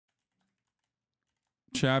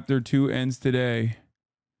Chapter 2 ends today.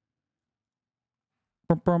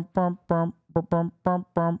 All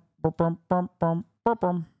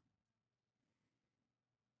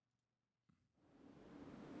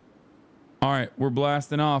right, we're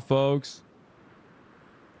blasting off, folks.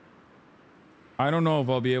 I don't know if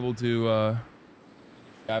I'll be able to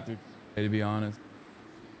chapter 2, to be honest.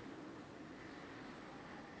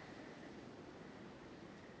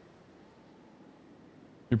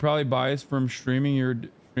 You're probably biased from streaming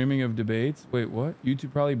of debates. Wait, what?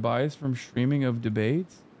 YouTube probably biased from streaming of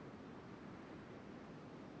debates?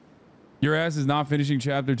 Your ass is not finishing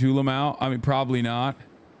chapter 2, Lamau. I mean, probably not.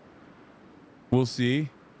 We'll see.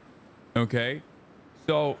 Okay.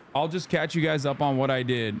 So I'll just catch you guys up on what I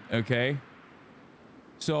did. Okay.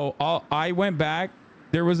 So I went back.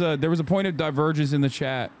 There was a point of divergence in the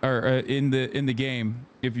chat or in the game,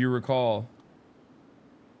 if you recall.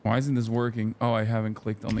 Why isn't this working? Oh, I haven't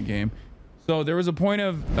clicked on the game. So there was a point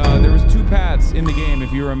of there was 2 paths in the game,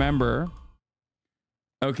 if you remember.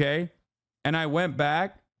 Okay. And I went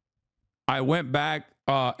back and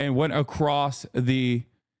went across that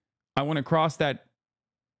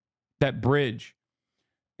bridge.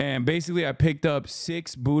 And basically I picked up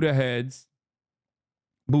 6 Buddha heads,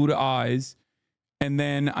 Buddha eyes, and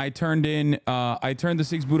then I turned the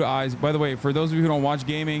 6 Buddha eyes. By the way, for those of you who don't watch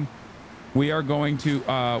gaming, we are going to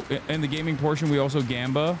in the gaming portion we also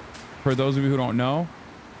gamba, for those of you who don't know.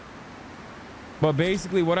 But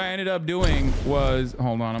basically what I ended up doing was,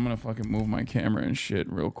 hold on, I'm gonna fucking move my camera and shit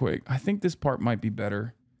real quick. I think this part might be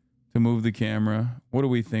better to move the camera. What do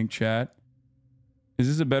we think, chat? Is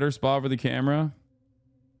this a better spot for the camera?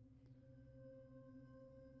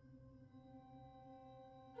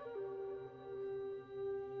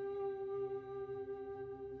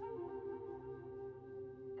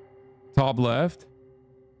 Top left?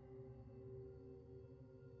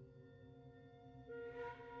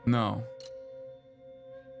 No.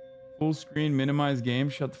 Full screen, minimize game.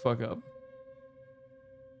 Shut the fuck up.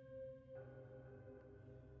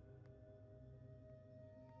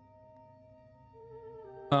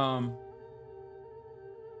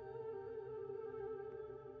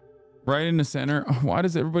 Right in the center. Why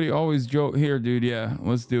does everybody always joke here, dude? Yeah,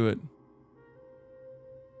 let's do it.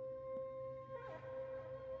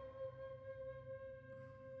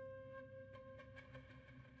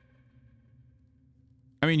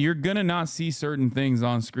 I mean, you're gonna not see certain things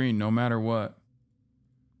on screen no matter what.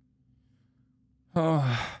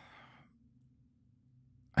 Oh,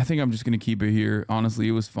 I think I'm just gonna keep it here. Honestly,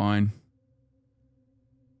 it was fine.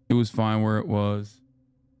 It was fine where it was.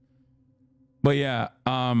 But yeah,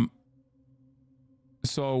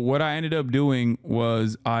 so what I ended up doing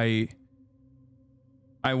was I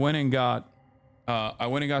went and got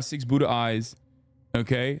 6 Buddha eyes,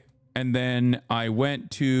 okay? And then I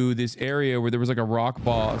went to this area where there was like a rock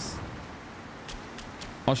boss.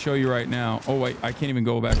 I'll show you right now. Oh wait, I can't even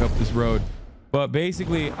go back up this road. But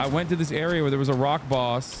basically, I went to this area where there was a rock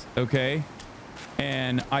boss, okay?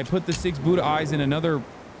 And I put the 6 Buddha eyes in another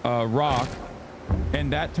rock,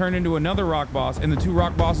 and that turned into another rock boss, and the 2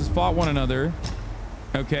 rock bosses fought one another,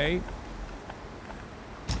 okay?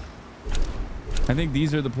 I think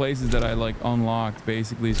these are the places that I like unlocked,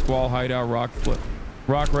 basically. Squall Hideout,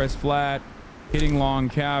 Rock Rest Flat, Hitting Long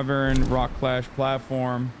Cavern, Rock Clash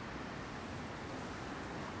Platform.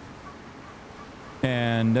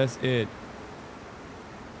 And that's it.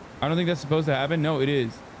 I don't think that's supposed to happen. No, it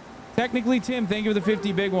is. Technically, Tim, thank you for the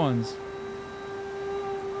 50 big ones.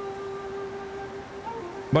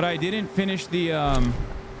 But I didn't finish the I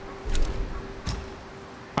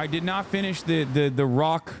did not finish the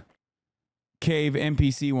rock cave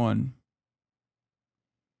NPC one.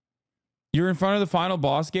 You're in front of the final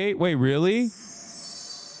boss gate? Wait, really?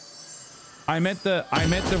 I met the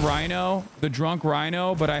rhino, the drunk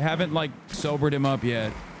rhino, but I haven't like sobered him up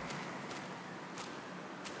yet.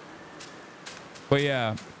 But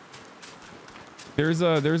yeah. There's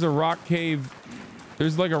a rock cave.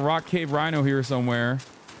 There's like a rock cave rhino here somewhere.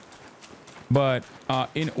 But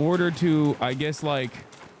in order to, I guess, like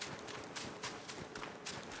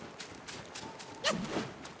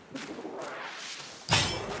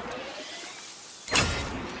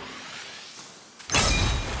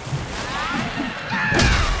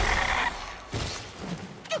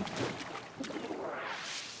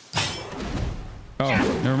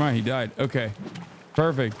he died. Okay,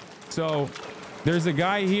 perfect. So there's a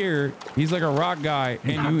guy here. He's like a rock guy,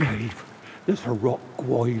 and there's a rock guy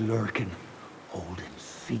lurking, holding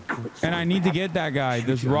secrets. And I need to get that guy,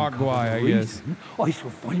 this rock guy, I guess. I shall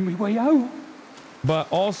find my way out.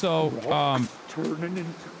 But also, turning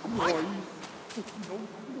into guys.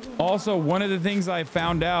 Also, one of the things I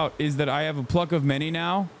found out is that I have a pluck of many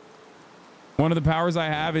now. One of the powers I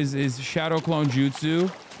have is Shadow Clone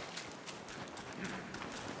Jutsu.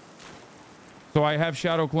 So I have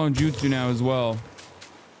Shadow Clone Jutsu now as well.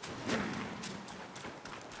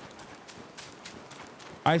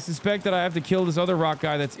 I suspect that I have to kill this other rock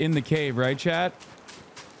guy that's in the cave, right, chat?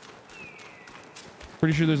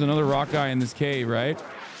 Pretty sure there's another rock guy in this cave, right?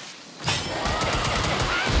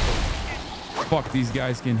 Fuck, these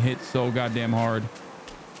guys can hit so goddamn hard.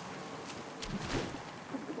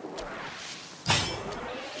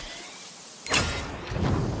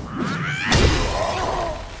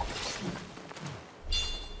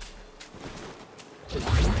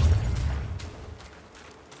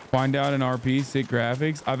 Find out in RP, sick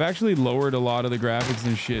graphics. I've actually lowered a lot of the graphics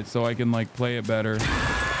and shit so I can like play it better.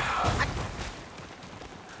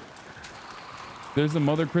 There's the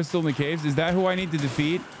mother crystal in the caves. Is that who I need to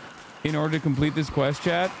defeat in order to complete this quest,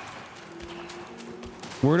 chat?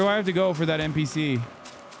 Where do I have to go for that NPC?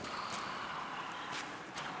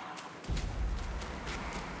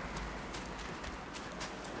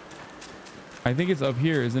 I think it's up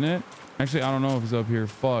here, isn't it? Actually, I don't know if it's up here.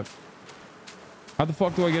 Fuck. How the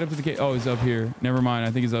fuck do I get up to the cave? Oh, it's up here. Never mind.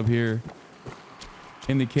 I think it's up here.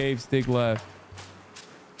 In the cave, stick left.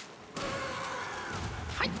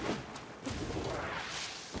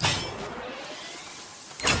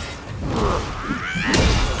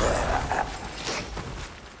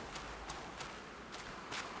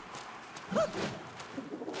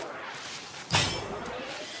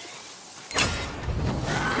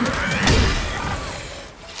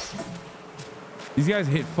 These guys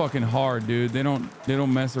hit fucking hard, dude. They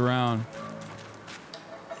don't mess around.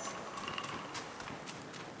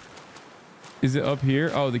 Is it up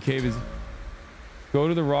here? Oh, the cave is... Go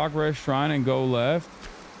to the rock rest shrine and go left.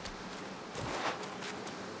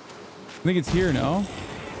 I think it's here, no?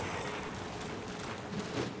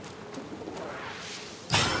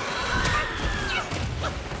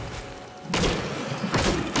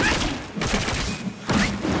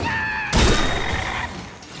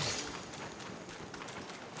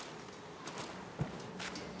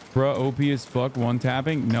 Bruh, OP as fuck, one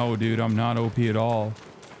tapping? No, dude, I'm not OP at all.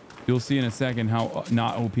 You'll see in a second how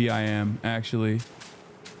not OP I am, actually.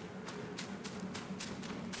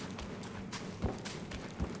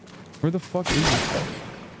 Where the fuck is it?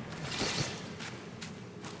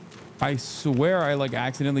 I swear I like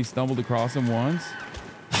accidentally stumbled across him once.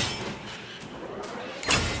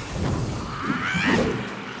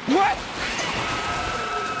 What?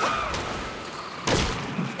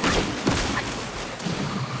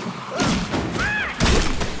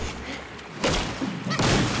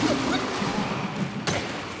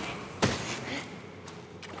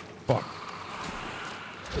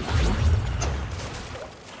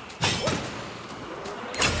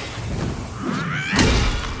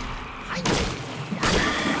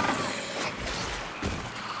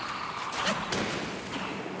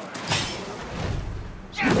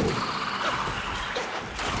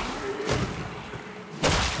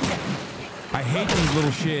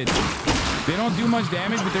 Shit. They don't do much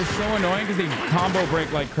damage, but they're so annoying because they combo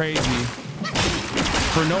break like crazy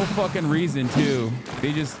for no fucking reason too.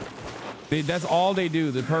 That's all they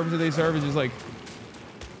do. The purpose that they serve is just like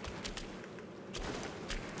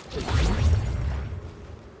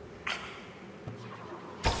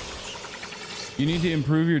you need to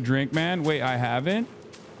improve your drink, man. Wait, I haven't.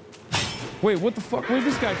 Wait, what the fuck? Where'd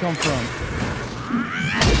this guy come from?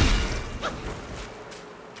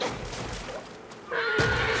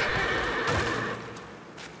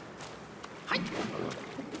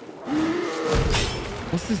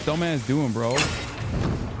 What's this dumbass doing, bro?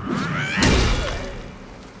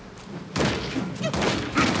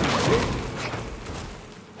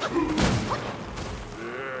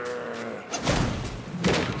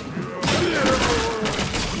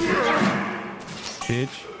 Bitch.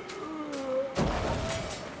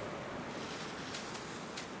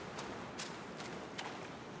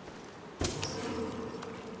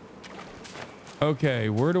 Okay,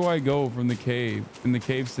 where do I go from the cave? In the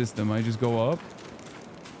cave system, I just go up?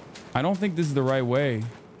 I don't think this is the right way.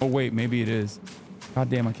 Oh, wait, maybe it is. God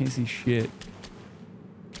damn, I can't see shit.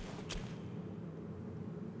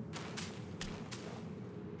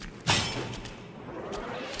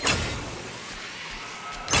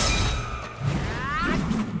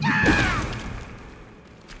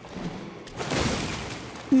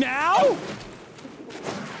 Now?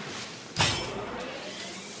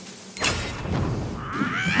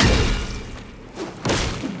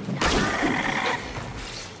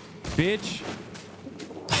 Bitch.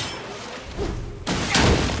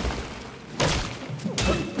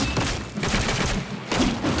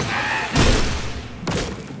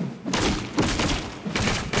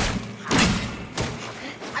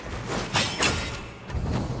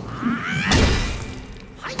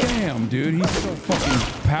 dude. He's so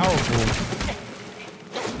fucking powerful.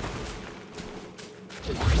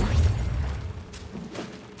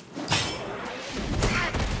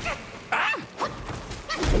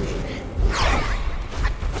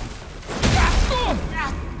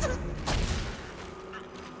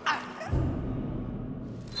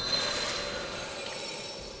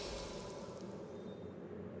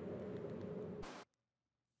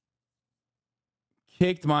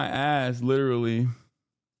 Kicked my ass, literally.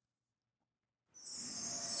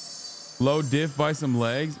 Low diff by some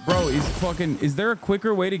legs. Bro, is there a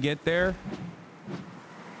quicker way to get there?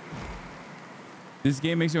 This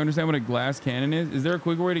game makes you understand what a glass cannon is. Is there a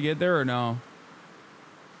quicker way to get there or no?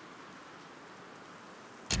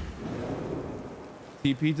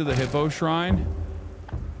 TP to the hippo shrine?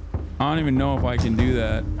 I don't even know if I can do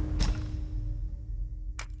that.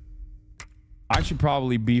 I should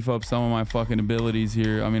probably beef up some of my fucking abilities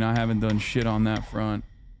here. I mean, I haven't done shit on that front.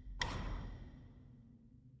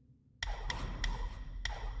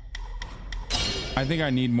 I think I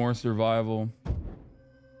need more survival.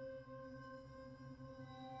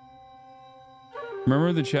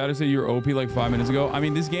 Remember the chatter said you were OP like 5 minutes ago? I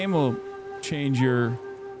mean, this game will change your...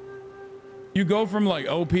 You go from like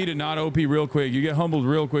OP to not OP real quick. You get humbled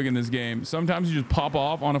real quick in this game. Sometimes you just pop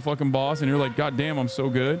off on a fucking boss and you're like, God damn, I'm so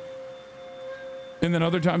good. And then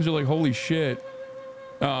other times you're like, holy shit.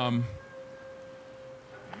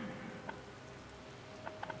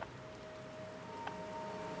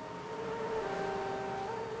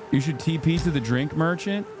 You should TP to the drink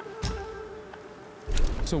merchant.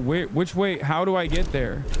 So which way? How do I get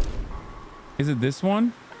there? Is it this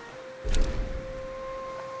one?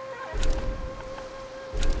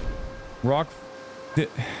 Rock.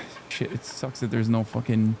 Shit, it sucks that there's no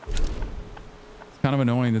fucking... It's kind of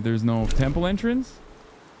annoying that there's no temple entrance.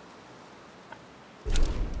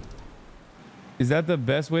 Is that the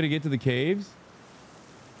best way to get to the caves?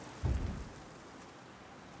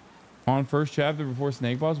 On first chapter before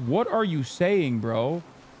snake boss? What are you saying, bro?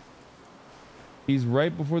 He's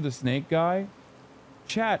right before the snake guy?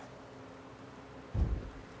 Chat.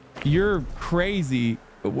 You're crazy.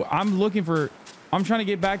 I'm trying to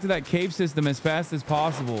get back to that cave system as fast as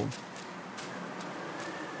possible.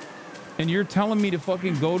 And you're telling me to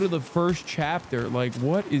fucking go to the first chapter. Like,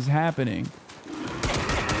 what is happening?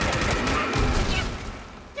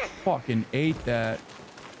 Fucking ate that.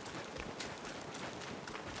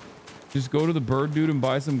 Just go to the bird dude and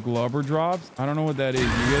buy some glubber drops. I don't know what that is. You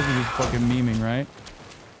guys are just fucking memeing, right?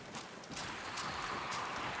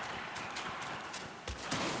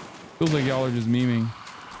 Feels like y'all are just memeing.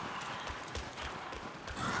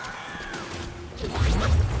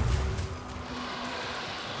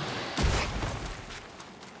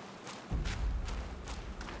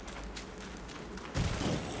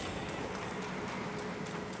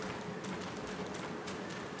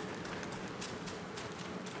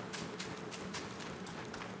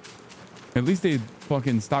 At least they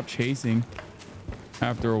fucking stopped chasing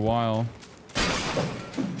after a while.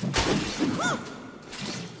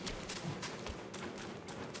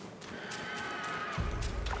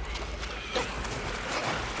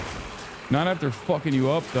 Not after fucking you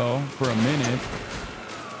up though for a minute.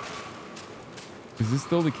 Is this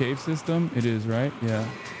still the cave system? It is, right? Yeah.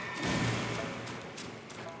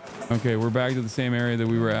 Okay, we're back to the same area that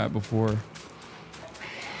we were at before.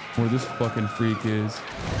 Where this fucking freak is.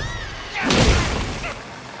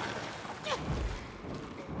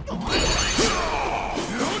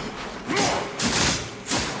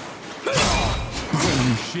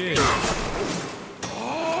 Shit.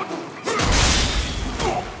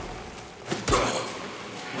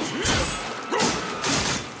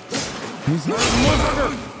 He's not a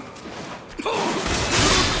motherfucker.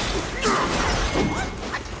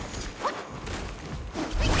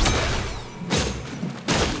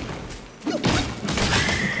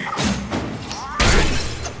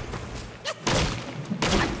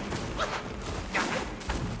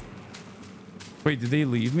 Wait, did they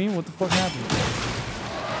leave me? What the fuck happened?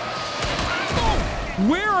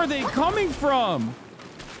 Where are they coming from?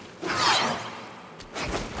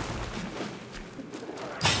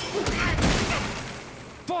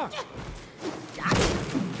 Fuck.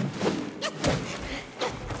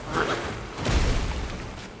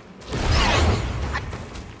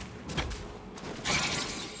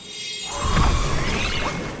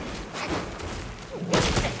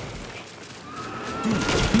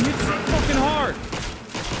 He hits so fucking hard.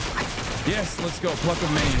 Yes, let's go. Pluck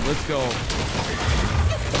of Maine. Let's go.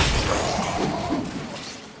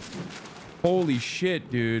 Holy shit,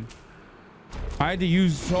 dude. I had to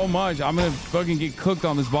use so much. I'm gonna fucking get cooked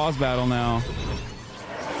on this boss battle now.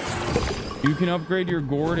 You can upgrade your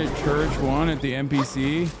gourd at church 1 at the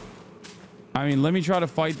NPC. I mean, let me try to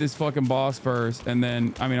fight this fucking boss first, and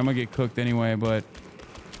then, I mean, I'm gonna get cooked anyway, but...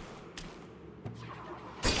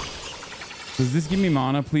 Does this give me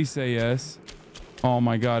mana? Please say yes. Oh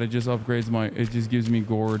my god, it just upgrades my... It just gives me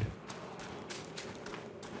gourd.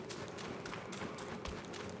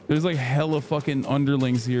 There's like hella fucking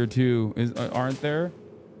underlings here too, aren't there?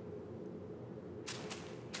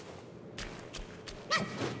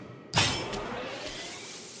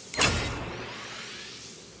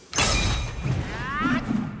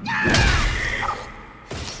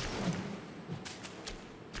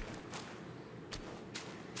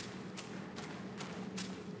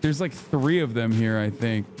 There's like 3 of them here, I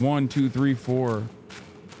think. 1, 2, 3, 4.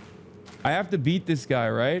 I have to beat this guy,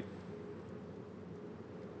 right?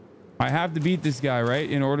 I have to beat this guy, right?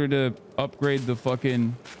 In order to upgrade the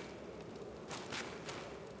fucking...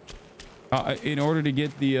 in order to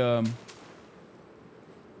get the...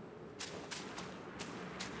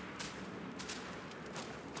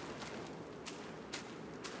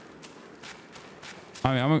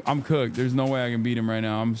 I mean, I'm cooked. There's no way I can beat him right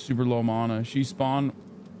now. I'm super low mana. She spawned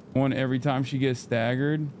one every time she gets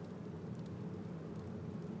staggered.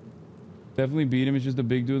 Definitely beat him. It's just a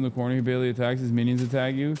big dude in the corner. He barely attacks. His minions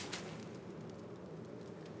attack you.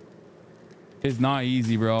 It's not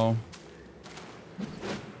easy, bro.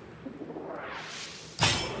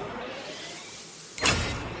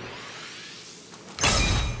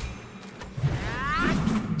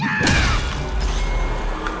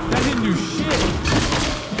 That didn't do shit.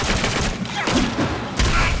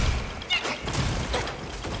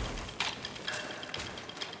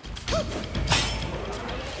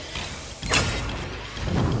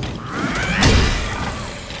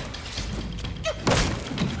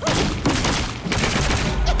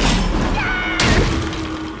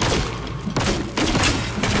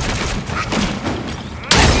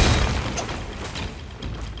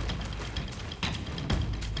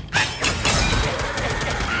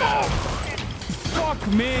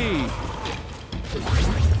 Me.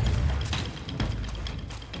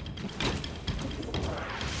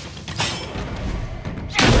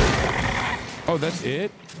 Oh, that's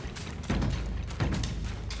it?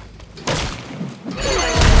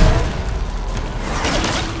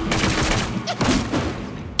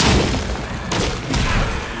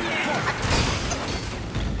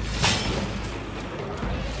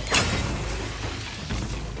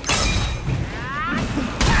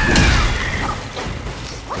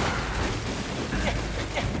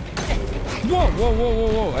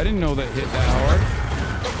 Whoa. I didn't know that hit that hard.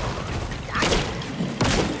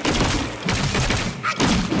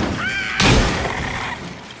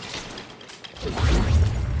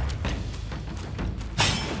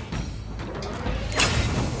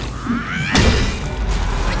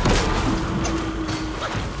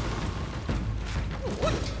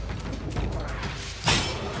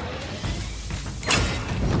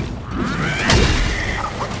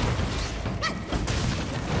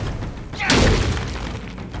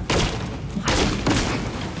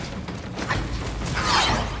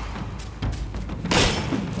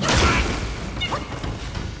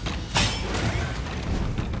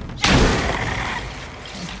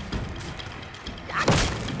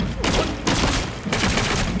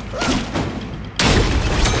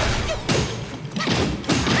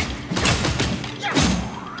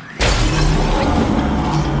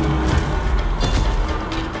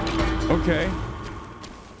 Okay.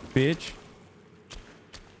 Bitch.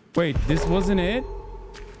 Wait, this wasn't it?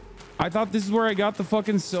 I thought this is where I got the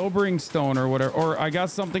fucking sobering stone or whatever. Or I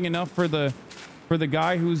got something enough for the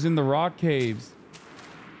guy who's in the rock caves.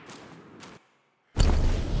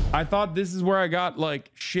 I thought this is where I got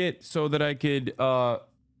like shit so that I could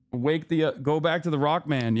wake the go back to the rock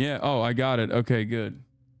man. Yeah. Oh, I got it. Okay, good.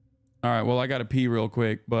 All right. Well, I got to pee real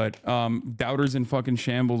quick, but doubters in fucking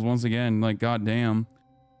shambles once again. Like, goddamn.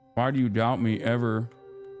 Why do you doubt me ever?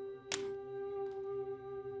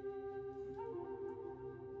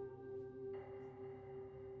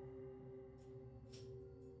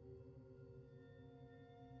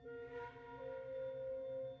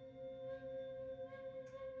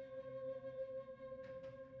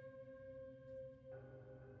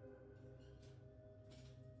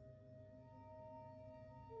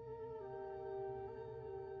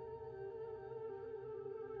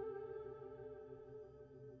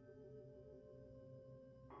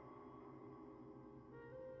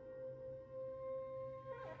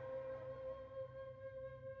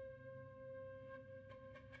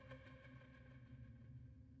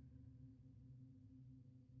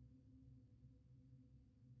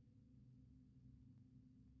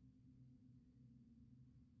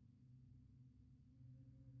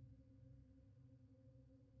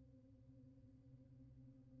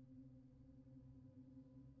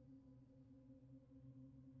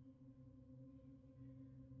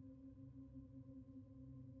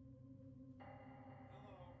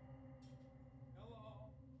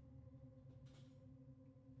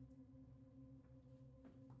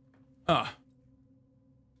 Ah.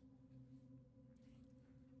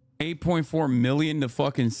 8.4 million to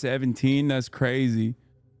fucking 17. That's crazy.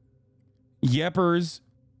 Yeppers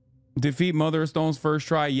defeat Mother of Stone's first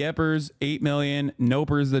try. Yeppers 8 million.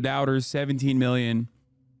 Nopers the Doubters 17 million.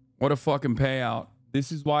 What a fucking payout.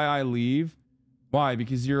 This is why I leave. Why?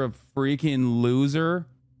 Because you're a freaking loser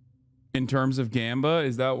in terms of Gamba?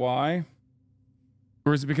 Is that why?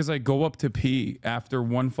 Or is it because I go up to pee after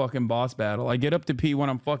one fucking boss battle? I get up to pee when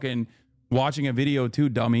I'm fucking watching a video too,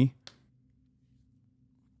 dummy.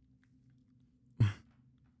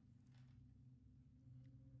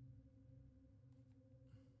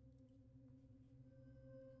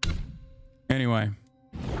 Anyway.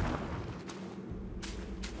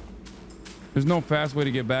 There's no fast way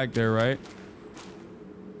to get back there, right?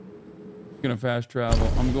 Gonna fast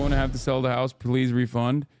travel. I'm going to have to sell the house. Please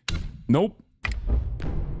refund. Nope.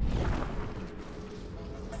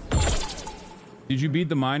 Did you beat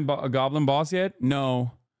the goblin boss yet?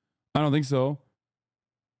 No. I don't think so.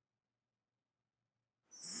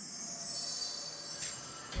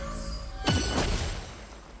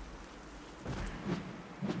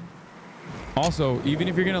 Also, even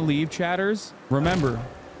if you're gonna leave, chatters, remember,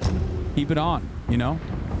 keep it on, you know?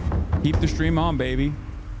 Keep the stream on, baby.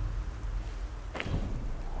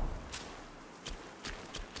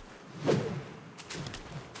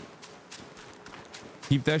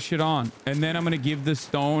 Keep that shit on. And then I'm gonna give the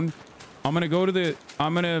stone. I'm gonna go to the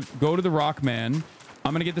rock man.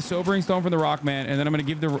 I'm gonna get the sobering stone from the rock man, and then I'm gonna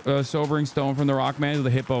give the sobering stone from the rock man to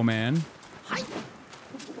the hippo man. Hi.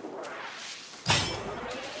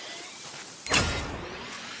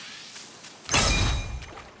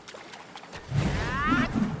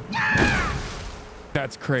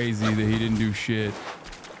 That's crazy that he didn't do shit.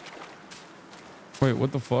 Wait,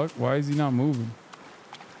 what the fuck? Why is he not moving?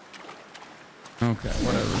 Okay,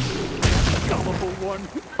 whatever.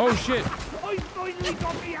 Oh shit! I finally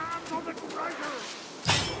got my hands on the treasure.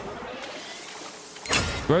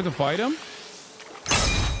 Do I have to fight him?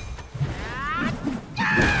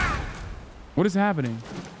 What is happening?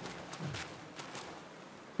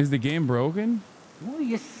 Is the game broken? Why are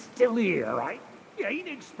you still here, right? You ain't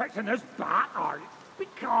expecting us back, are you? Be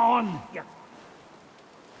gone, you.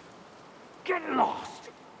 Get lost.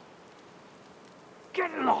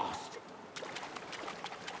 Get lost.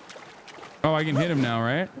 Oh, I can hit him now,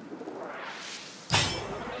 right?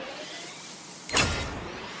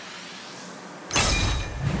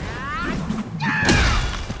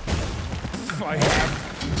 I have.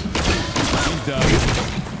 He's done.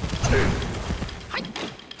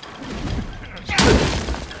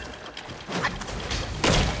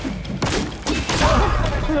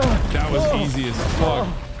 That was easy as fuck.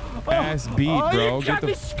 Ass beat, bro. Get the.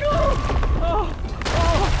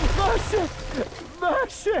 Mercy!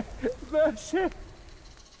 Mercy! Mercy!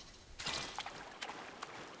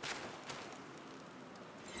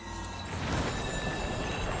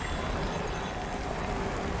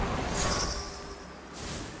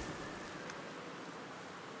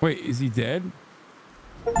 Wait, is he dead?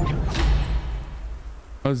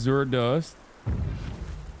 Azure dust.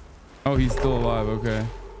 Oh, he's still alive. Okay.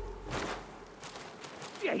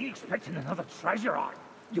 Yeah, you expecting another treasure, are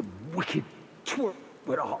you? You wicked twerp.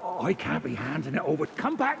 But I can't be handing it over.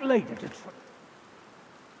 Come back later to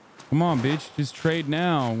Come on, bitch. Just trade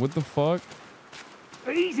now. What the fuck?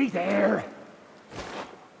 Easy there.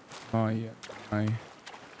 Oh, yeah. Hi.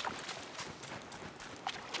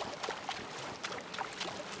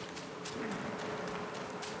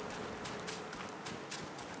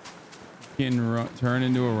 Can turn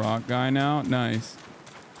into a rock guy now? Nice.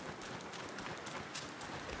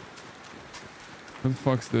 Where the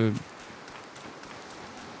fuck's the...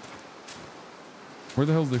 Where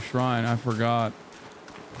the hell's the shrine? I forgot.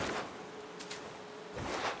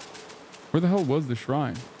 Where the hell was the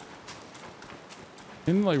shrine?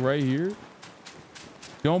 Isn't it like right here?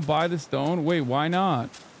 Don't buy the stone? Wait, why not?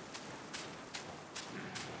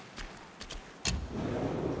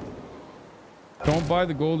 Don't buy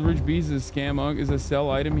the Gold Ridge Beast as a scam unk is a sell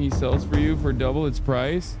item he sells for you for double its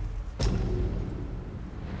price.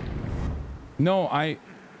 No, I'm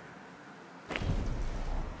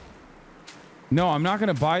not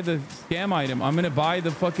going to buy the scam item. I'm going to buy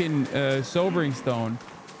the fucking sobering stone.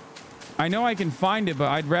 I know I can find it, but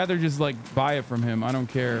I'd rather just like buy it from him. I don't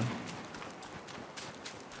care.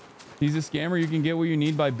 He's a scammer. You can get what you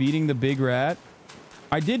need by beating the big rat.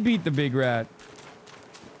 I did beat the big rat.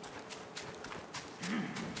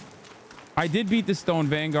 I did beat the Stone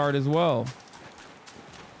Vanguard as well.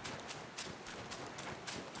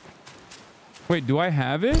 Wait, do I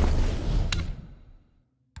have it?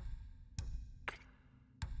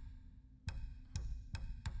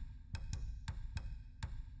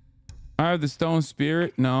 I have the stone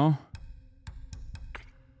spirit. No.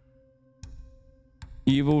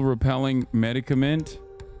 Evil repelling medicament.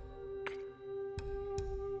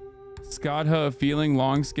 Skadha feeling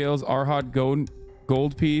long scales. Arhat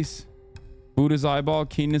gold piece. Buddha's eyeball.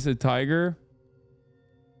 Keenness of tiger.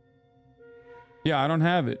 Yeah, I don't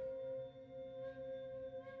have it.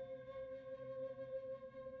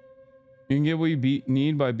 You can get what you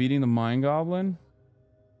need by beating the Mind Goblin.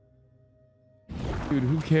 Dude,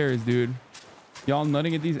 who cares, dude? Y'all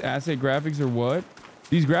nutting at these asset graphics or what?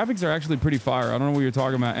 These graphics are actually pretty fire. I don't know what you're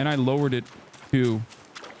talking about. And I lowered it too.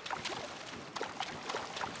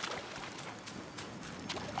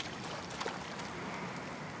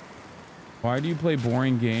 Why do you play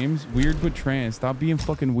boring games? Weird but trans. Stop being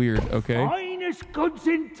fucking weird, okay? Finest goods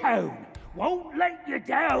in town. Won't let you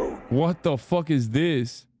down. What the fuck is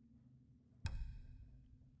this?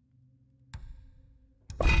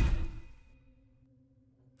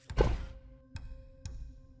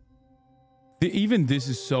 Even this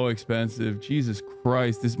is so expensive. Jesus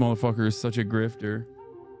Christ, this motherfucker is such a grifter.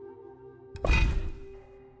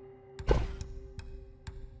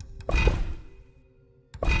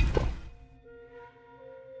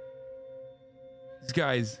 These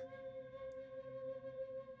guys.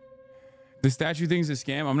 The statue thing's a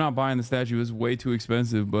scam. I'm not buying the statue. It's way too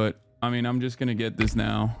expensive, but I mean, I'm just gonna get this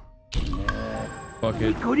now. Fuck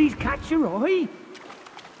it. Goodies catch your eye.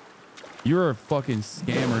 You're a fucking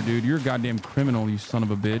scammer, dude. You're a goddamn criminal, you son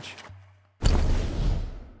of a bitch.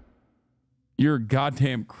 You're a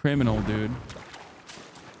goddamn criminal, dude.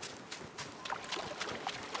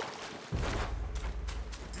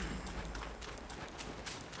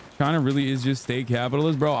 China really is just state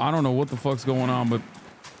capitalist, bro. I don't know what the fuck's going on, but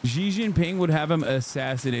Xi Jinping would have him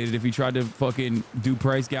assassinated if he tried to fucking do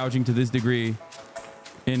price gouging to this degree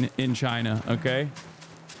in China, okay?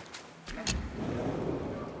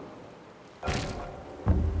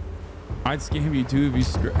 I'd scam you too if you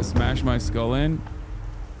smash my skull in.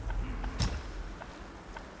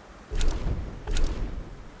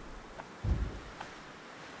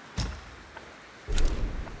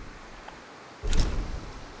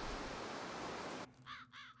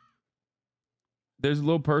 There's a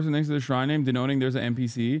little person next to the shrine name denoting there's an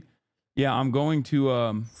NPC. Yeah, I'm going to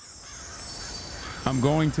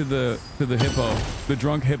the hippo, the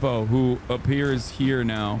drunk hippo who appears here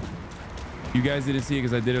now. You guys didn't see it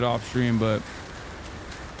because I did it off stream, but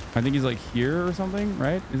I think he's like here or something,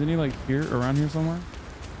 right? Isn't he like here, around here somewhere?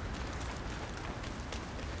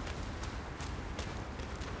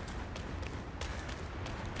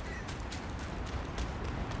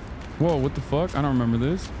 Whoa, what the fuck? I don't remember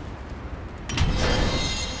this.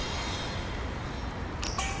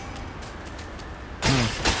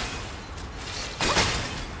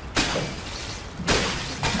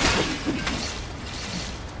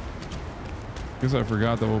 Guess I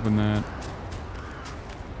forgot to open that.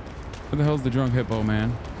 Where the hell's the drunk hippo,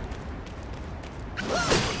 man?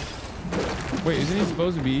 Wait, isn't he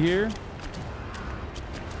supposed to be here?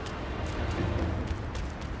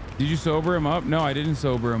 Did you sober him up? No, I didn't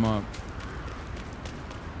sober him up.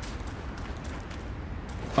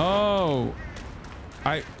 Oh.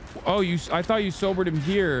 I thought you sobered him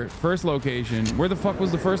here. First location. Where the fuck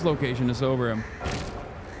was the first location to sober him?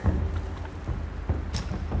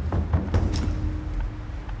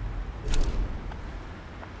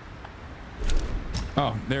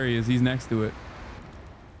 Oh, there he is. He's next to it.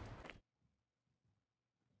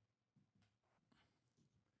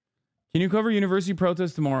 Can you cover university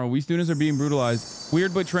protests tomorrow? We students are being brutalized.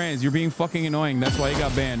 Weird but trans. You're being fucking annoying. That's why you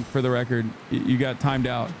got banned, for the record. You got timed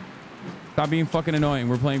out. Stop being fucking annoying.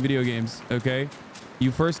 We're playing video games, okay?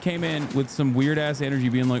 You first came in with some weird ass energy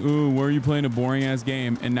being like, oh, why are you playing a boring ass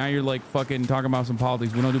game? And now you're like fucking talking about some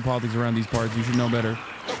politics. We don't do politics around these parts. You should know better.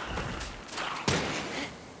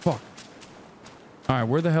 Fuck. All right,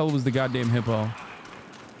 where the hell was the goddamn hippo?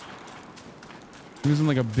 He was in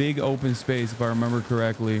like a big open space, if I remember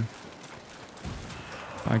correctly.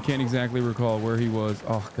 I can't exactly recall where he was.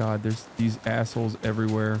 Oh God, there's these assholes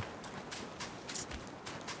everywhere.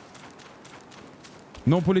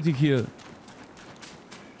 No politic here.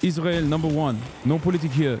 Israel #1. No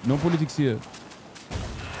politic here. No politics here.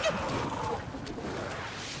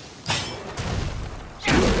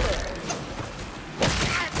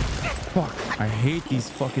 Fuck. I hate these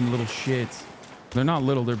fucking little shits. They're not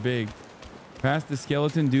little, they're big. Past the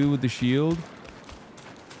skeleton dude with the shield.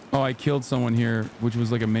 Oh, I killed someone here, which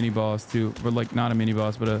was like a mini boss too. But like not a mini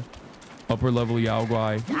boss, but a upper level Yao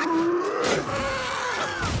Guai.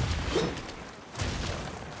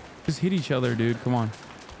 hit each other, dude. Come on.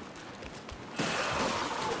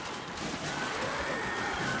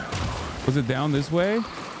 Was it down this way?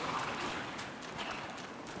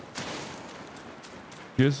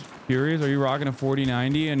 Just curious, are you rocking a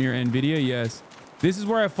 4090 and your NVIDIA? Yes. This is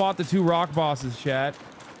where I fought the 2 rock bosses, chat.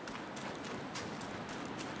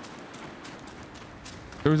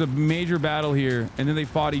 There was a major battle here, and then they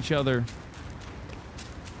fought each other.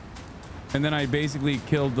 And then I basically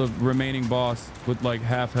killed the remaining boss with like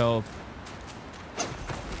half health.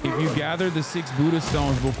 If you gather the 6 Buddha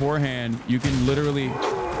stones beforehand, you can literally...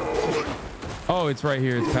 Oh, it's right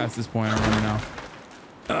here. It's past this point. I'm running now.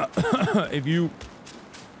 If you...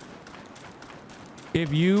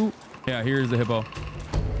 Yeah, here's the hippo.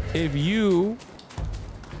 If you...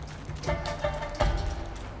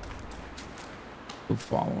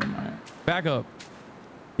 Following my... Back up.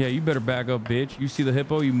 Yeah, you better back up, bitch. You see the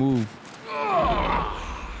hippo, you move.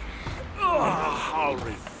 How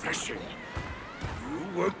refreshing. You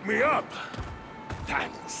woke me up.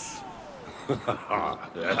 Thanks.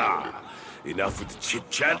 Enough with the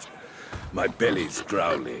chit-chat. My belly's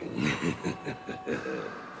growling.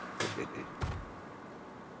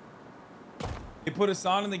 You put a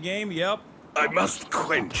song in the game? Yep. I must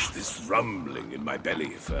quench this rumbling in my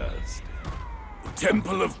belly first.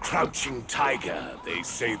 Temple of Crouching Tiger, they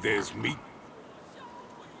say there's meat.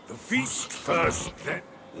 The feast first, then.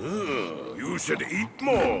 You should eat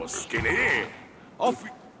more, Skinny. Off.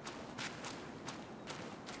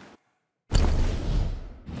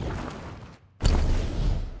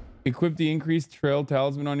 Equip the increased trail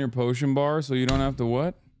talisman on your potion bar so you don't have to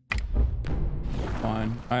what?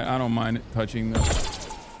 Fine. I don't mind touching this.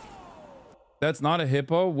 That's not a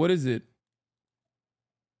hippo? What is it?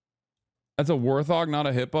 That's a warthog, not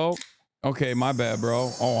a hippo? Okay, my bad,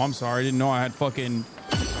 bro. Oh, I'm sorry. I didn't know I had fucking...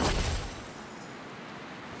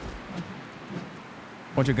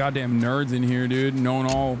 bunch of goddamn nerds in here, dude.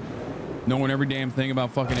 Knowing every damn thing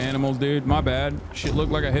about fucking animals, dude. My bad. Shit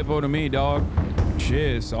looked like a hippo to me, dog.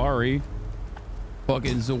 Shit, sorry.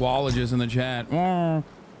 Fucking zoologist in the chat. Oh,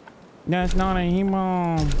 that's not a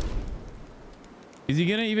hippo. Is he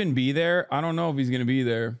gonna even be there? I don't know if he's gonna be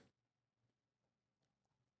there.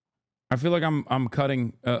 I feel like I'm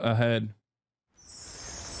cutting ahead.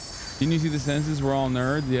 Didn't you see the census? We're all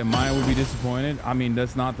nerds. Yeah, Maya would be disappointed. I mean,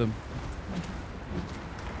 that's not the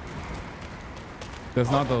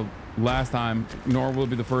last time, nor will it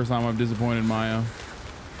be the first time I've disappointed Maya.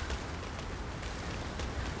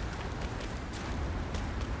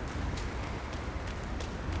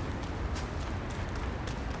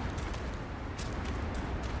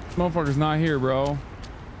 Motherfucker's not here, bro.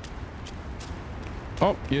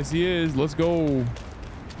 Oh, yes he is. Let's go.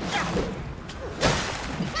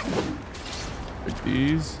 Take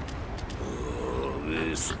these. Oh,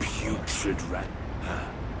 this putrid rat.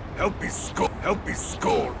 Help me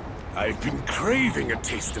score. I've been craving a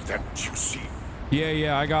taste of that juicy.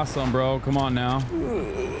 Yeah, I got some, bro. Come on now.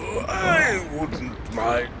 I wouldn't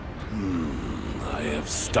mind. I have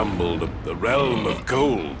stumbled. The realm of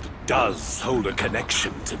gold does hold a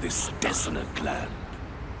connection to this desolate land.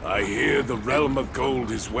 I hear the realm of gold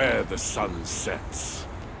is where the sun sets.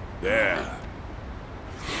 There.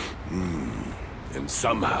 And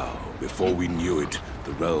somehow, before we knew it,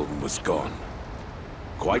 the realm was gone.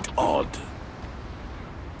 Quite odd.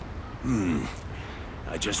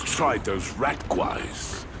 I just tried those rat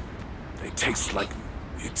guys. They taste like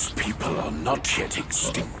its people are not yet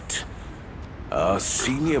extinct. Our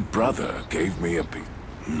senior brother gave me a big...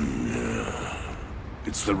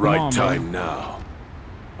 It's the right time now.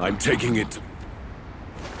 I'm taking it...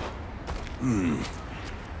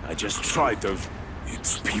 I just tried those...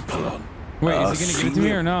 Its people on... Wait, is he gonna give it to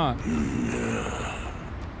me or not?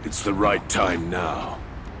 It's the right time now.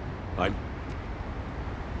 I'm...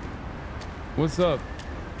 What's up?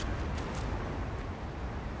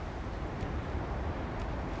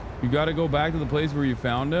 You gotta go back to the place where you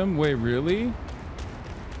found him? Wait, really?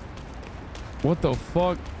 What the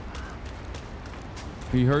fuck?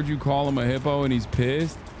 He heard you call him a hippo and he's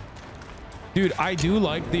pissed? Dude, I do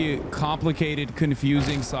like the complicated,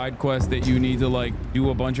 confusing side quest that you need to like do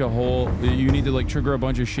a bunch of you need to like trigger a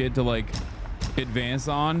bunch of shit to like advance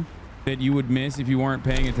on that you would miss if you weren't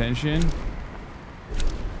paying attention.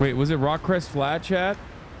 Wait, was it Rockcrest Flat, chat?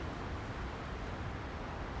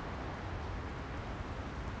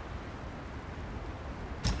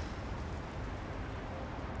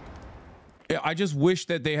 I just wish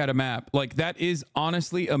that they had a map. Like, that is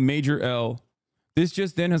honestly a major L. This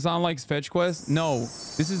just then Hassan likes fetch quest? No,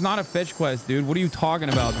 this is not a fetch quest, dude. What are you talking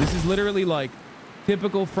about? This is literally like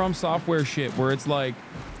typical From Software shit where it's like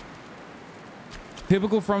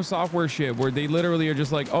Typical From Software shit, where they literally are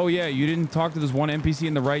just like, oh yeah, you didn't talk to this one NPC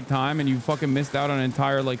in the right time and you fucking missed out on an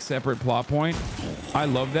entire like separate plot point. I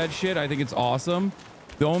love that shit. I think it's awesome.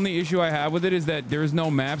 The only issue I have with it is that there's no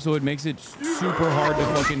map, so it makes it super hard to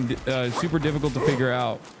fucking super difficult to figure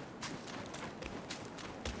out.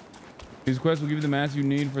 His quest will give you the mass you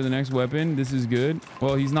need for the next weapon. This is good.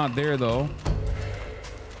 Well, he's not there though.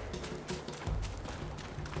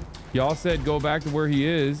 Y'all said go back to where he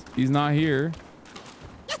is. He's not here.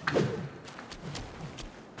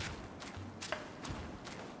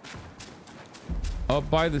 Up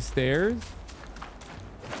by the stairs.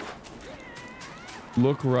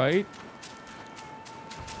 Look right.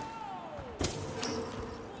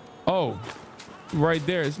 Oh, right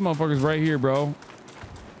there. This motherfucker's right here, bro.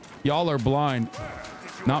 Y'all are blind.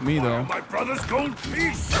 Not me though. My brother's gold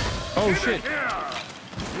piece. Oh shit.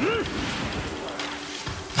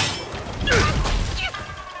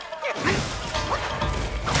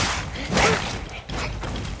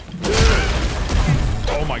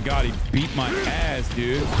 Oh my god, he beat my ass,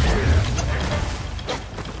 dude.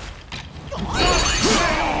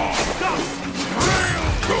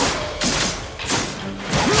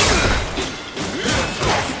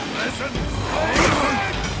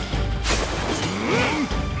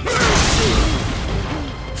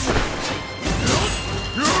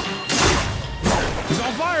 He's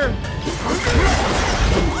on fire.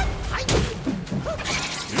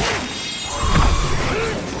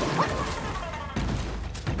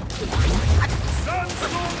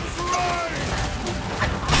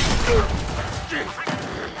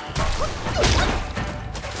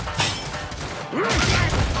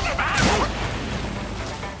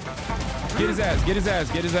 Get his ass, get his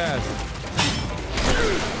ass, get his ass.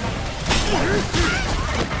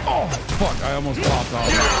 Oh, fuck, I almost popped off.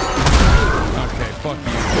 Okay, fuck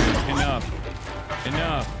you. Enough.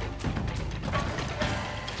 Enough.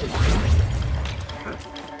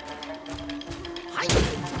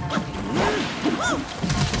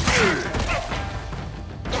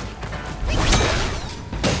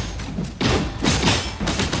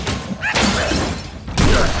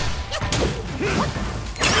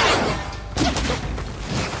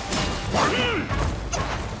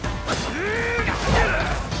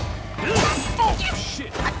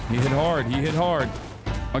 He hit hard. He hit hard.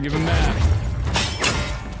 I'll give him that.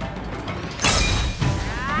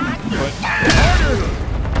 But harder,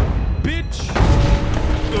 bitch.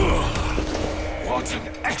 Ugh. What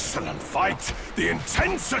an excellent fight. The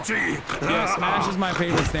intensity. Yeah, Smash is my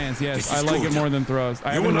favorite stance. Yes, I like it more than Thrust.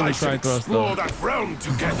 I haven't really tried Thrust though. Explore that realm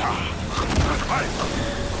together.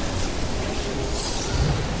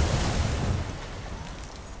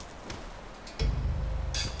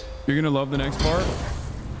 You're gonna love the next part.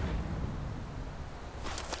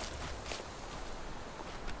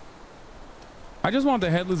 I just want the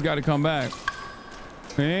headless guy to come back.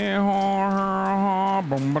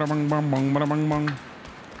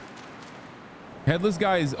 Headless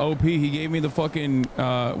guy is OP. He gave me the fucking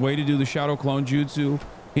way to do the shadow clone jutsu.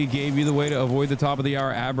 He gave you the way to avoid the top of the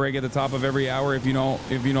hour ad break at the top of every hour if you no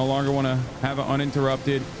longer want to have an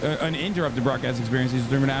uninterrupted broadcast experience. He's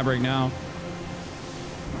doing an ad break now.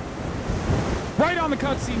 Right on the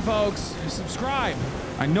cutscene, folks. Subscribe.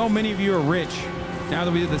 I know many of you are rich now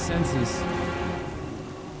that we did the census.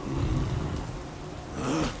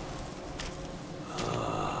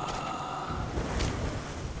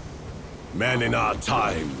 Men in our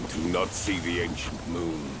time do not see the ancient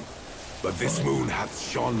moon, but this moon hath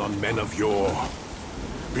shone on men of yore.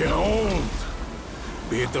 Behold!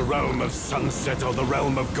 Be it the realm of sunset or the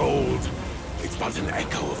realm of gold, it's but an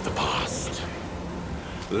echo of the past.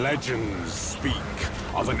 Legends speak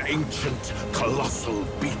of an ancient, colossal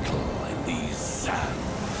beetle in these sands.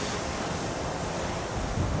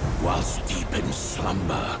 Whilst deep in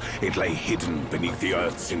slumber, it lay hidden beneath the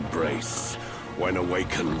earth's embrace. When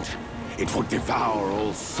awakened, it would devour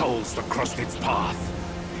all souls that crossed its path.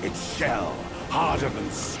 Its shell, harder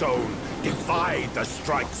than stone, defied the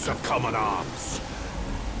strikes of common arms.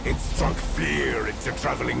 It struck fear into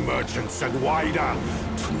traveling merchants and wider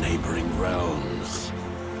to neighboring realms.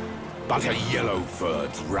 But a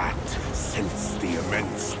yellow-furred rat sensed the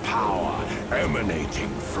immense power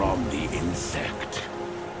emanating from the insect.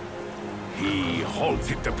 He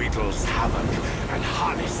halted the beetle's havoc and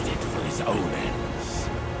harnessed it for his own ends.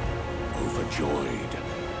 Overjoyed,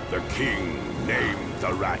 the king named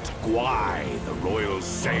the rat Gwai, the royal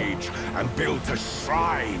sage, and built a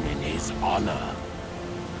shrine in his honor.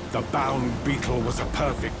 The bound beetle was a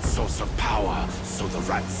perfect source of power, so the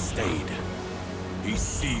rat stayed. He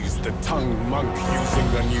seized the tongue monk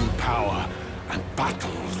using the new power and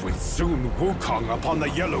battled with soon Wukong upon the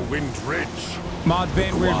Yellow Wind Ridge. Mods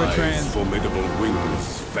banned weird but Wise, trans. formidable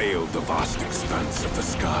wings veiled the vast expanse of the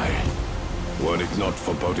sky. Were it not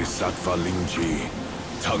for Bodhisattva Lingji,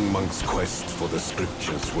 Tongue Monk's quest for the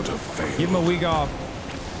scriptures would have failed. Give him a week off.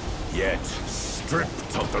 Yet,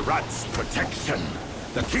 stripped of the rat's protection,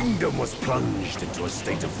 the kingdom was plunged into a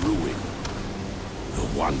state of ruin.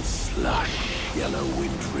 The once lush Yellow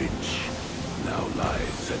Wind Ridge now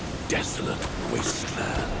lies a desolate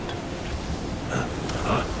wasteland.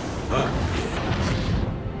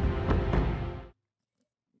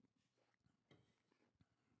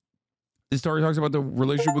 This story talks about the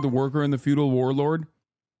relationship with the worker and the feudal warlord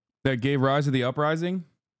that gave rise to the uprising.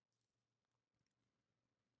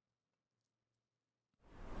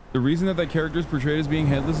 The reason that character is portrayed as being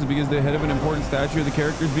headless is because the head of an important statue of the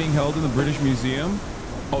character is being held in the British Museum.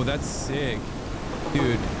 Oh, that's sick.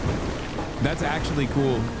 Dude, that's actually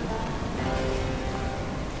cool.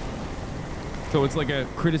 So it's like a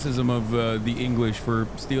criticism of the English for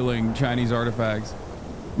stealing Chinese artifacts.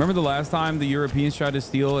 Remember the last time the Europeans tried to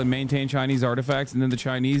steal and maintain Chinese artifacts, and then the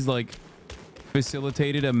Chinese like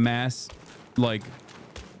facilitated a mass, like,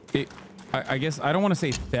 I guess I don't want to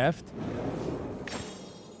say theft,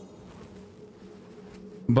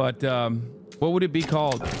 but what would it be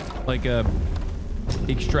called? Like a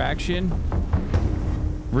extraction,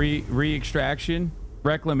 re-extraction,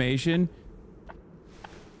 reclamation.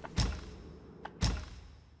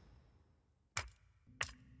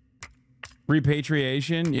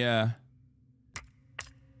 Repatriation, yeah.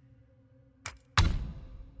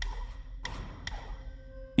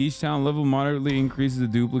 Each town level moderately increases the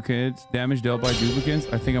duplicates. Damage dealt by duplicates.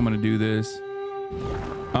 I think I'm gonna do this.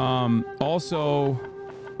 Also,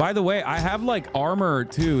 by the way, I have like armor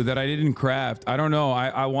too that I didn't craft. I don't know.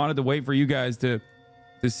 I wanted to wait for you guys to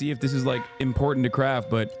see if this is like important to craft,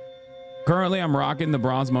 but currently I'm rocking the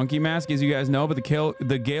bronze monkey mask, as you guys know, but the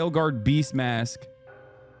Galeguard beast mask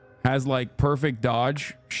has like perfect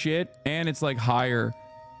dodge shit, and it's like higher,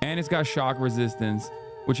 and it's got shock resistance,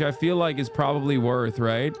 which I feel like is probably worth,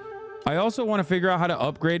 right? I also want to figure out how to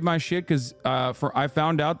upgrade my shit, because I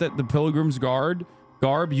found out that the Pilgrim's garb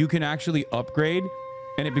you can actually upgrade,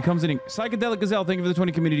 and it becomes an Psychedelic Gazelle. Thank you for the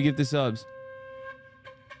 20 community gift the subs.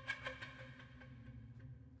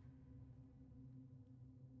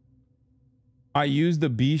 I used the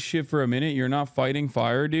beast shit for a minute. You're not fighting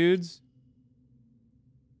fire dudes.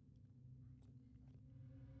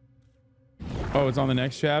 Oh, it's on the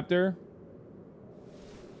next chapter.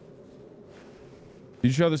 Did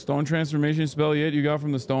you try the stone transformation spell yet you got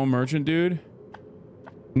from the stone merchant, dude?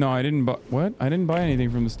 No, I didn't buy... What? I didn't buy anything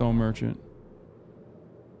from the stone merchant.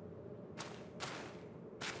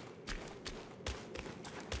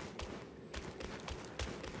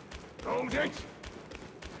 Hold it!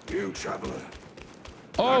 You traveler.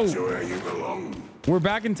 Oh! That's where you belong. We're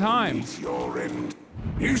back in time. Meet your end.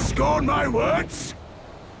 You scorn my words?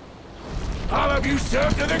 I'll have you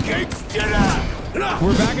served to the king's dinner!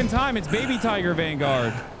 We're back in time. It's Baby Tiger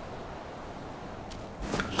Vanguard.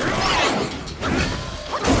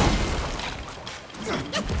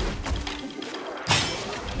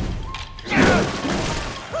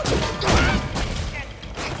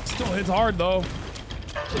 Still hits hard though.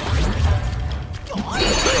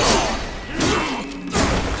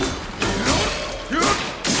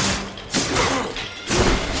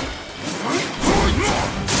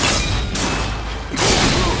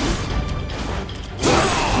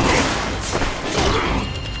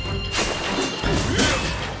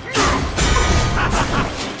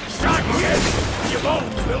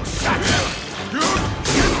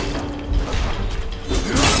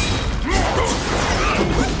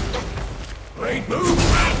 Great move!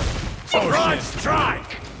 Surprise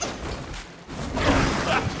strike!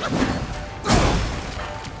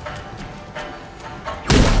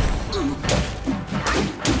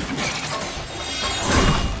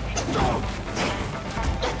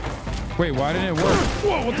 Wait, why didn't it work?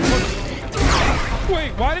 Whoa, what the fuck?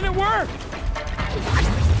 Wait, why didn't it work?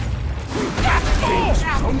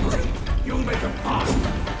 Hungry. You'll make a pot.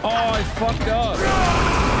 Oh, I fucked up.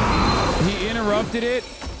 He interrupted it.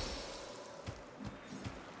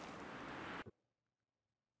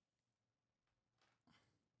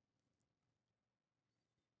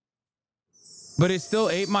 But it still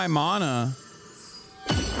ate my mana.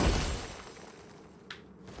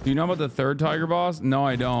 Do you know about the third tiger boss? No,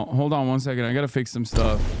 I don't. Hold on one second. I gotta fix some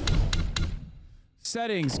stuff.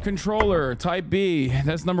 Settings, controller, type B.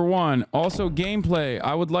 That's number one. Also, gameplay.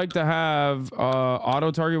 I would like to have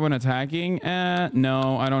auto target when attacking.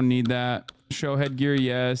 No, I don't need that. Show headgear,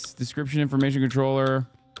 yes. Description, information controller.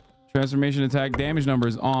 Transformation attack, damage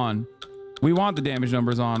numbers on. We want the damage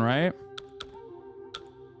numbers on, right?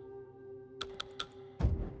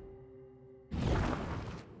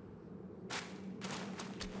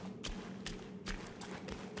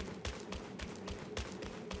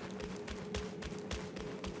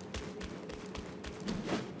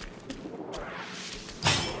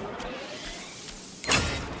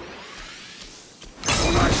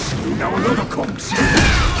 Now another comes.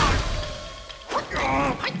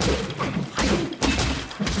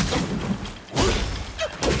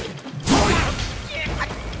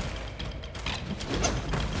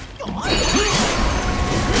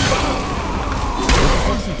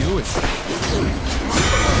 What's he doing?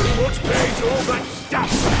 What's paid to all that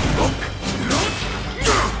stuff?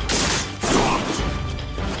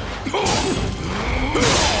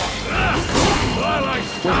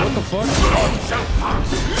 Wait, what the fuck?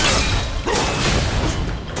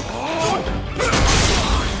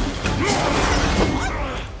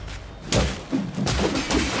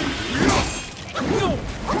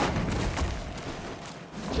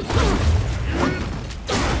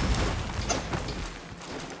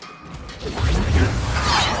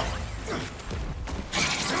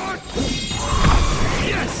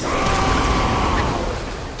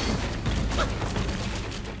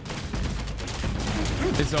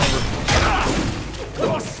 It's over.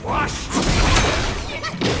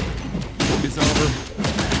 It's over.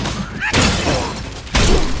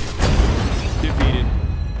 Defeated.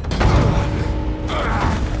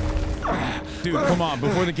 Dude, come on.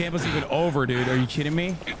 Before the game was even over, dude. Are you kidding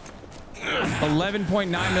me?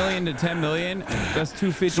 11.9 million to 10 million. That's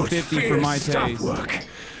 250 for my taste. Work.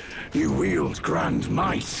 You wield grand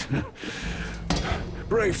might.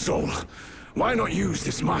 Brave soul, why not use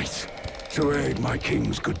this might to aid my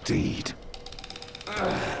king's good deed?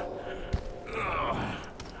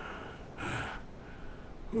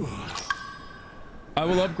 I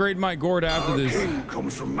will upgrade my gourd after this. Our king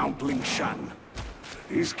comes from Mount Lingshan.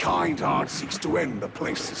 His kind heart seeks to end the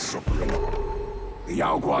place's suffering. The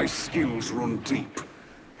Yao Guai's skills run deep,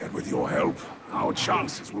 and with your help, our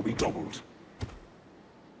chances will be doubled.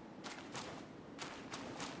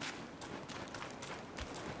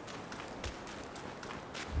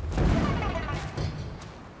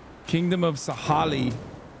 Kingdom of Sahali.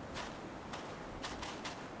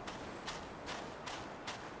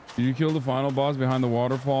 Did you kill the final boss behind the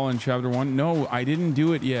waterfall in chapter 1? No, I didn't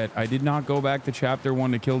do it yet. I did not go back to chapter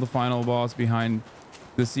 1 to kill the final boss behind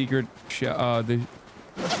the secret the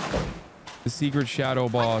secret shadow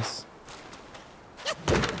boss.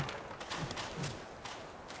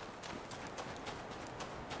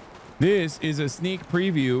 This is a sneak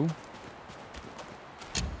preview.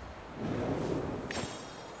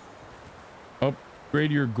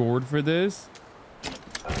 Upgrade your gourd for this.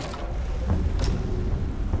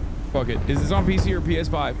 Fuck it. Is this on PC or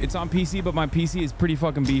PS5? It's on PC, but my PC is pretty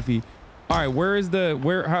fucking beefy. All right, where is the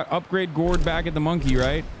upgrade gourd back at the monkey,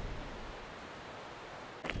 right?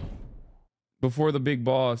 Before the big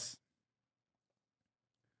boss.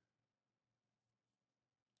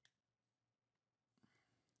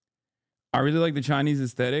 I really like the Chinese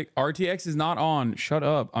aesthetic. RTX is not on. Shut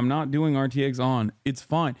up. I'm not doing RTX on. It's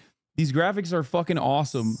fine. These graphics are fucking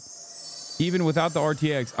awesome. Even without the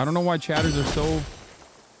RTX. I don't know why chatters are so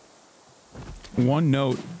one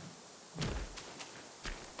note.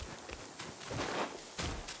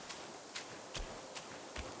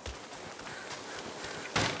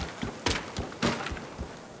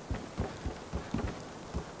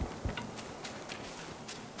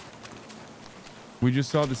 We just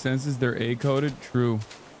saw the senses. They're A-coded. True.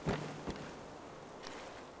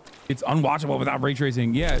 It's unwatchable without ray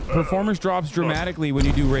tracing. Yeah, performance drops dramatically when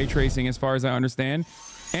you do ray tracing, as far as I understand.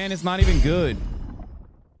 And it's not even good.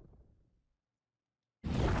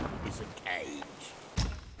 It's a cage.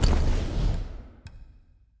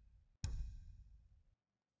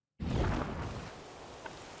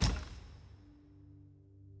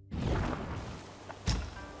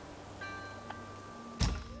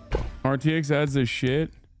 RTX adds this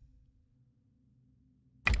shit.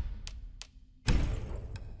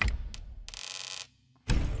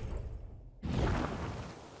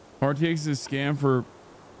 RTX is a scam for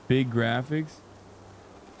big graphics.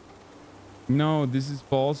 No, this is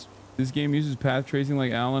false. This game uses path tracing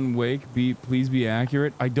like Alan Wake. Please be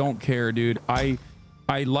accurate. I don't care, dude. I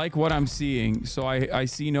like what I'm seeing, so I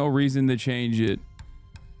see no reason to change it.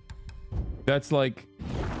 That's like...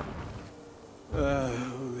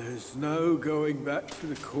 There's no going back to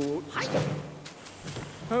the court.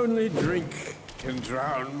 Only drink can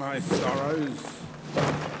drown my sorrows.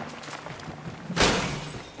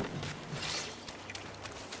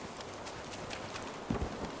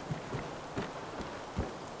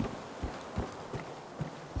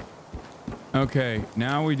 Okay,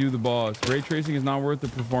 now we do the boss. Ray tracing is not worth the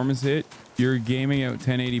performance hit. You're gaming at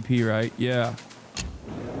 1080p, right? Yeah.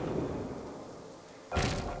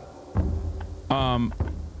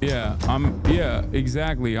 Yeah,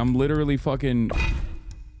 exactly. I'm literally fucking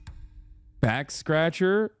back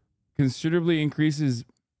scratcher considerably increases.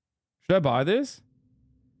 Should I buy this?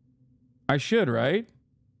 I should, right?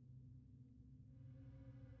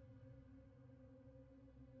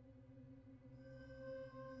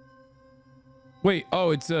 Wait,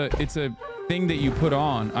 oh, it's a thing that you put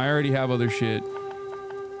on. I already have other shit.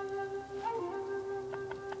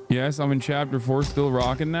 Yes, I'm in chapter 4, still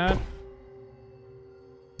rocking that.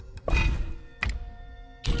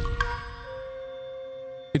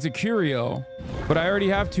 It's a curio, but I already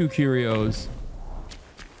have 2 curios.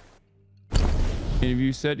 And if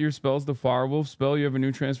you set your spells to Firewolf spell, you have a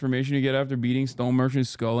new transformation you get after beating Stone Merchant's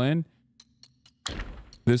skull in.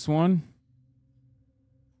 This one.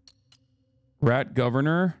 Rat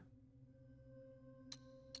Governor.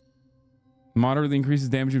 Moderately increases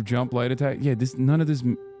damage of jump, light attack. Yeah, none of this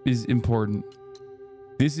is important.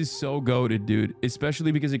 This is so goated, dude.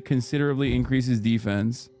 Especially because it considerably increases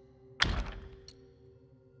defense.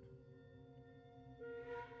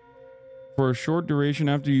 For a short duration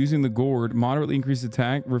after using the gourd, moderately increased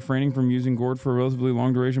attack. Refraining from using gourd for a relatively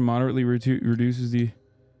long duration moderately reduces the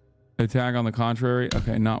attack on the contrary.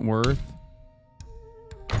 Okay, not worth.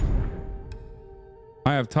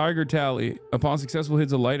 I have Tiger Tally. Upon successful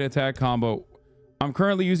hits, a light attack combo. I'm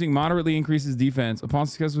currently using moderately increases defense. Upon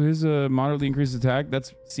successful hits, a moderately increased attack.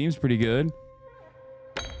 That seems pretty good.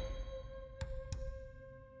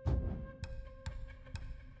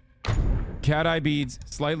 Cat Eye Beads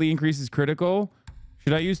slightly increases critical.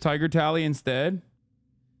 Should I use Tiger Tally instead?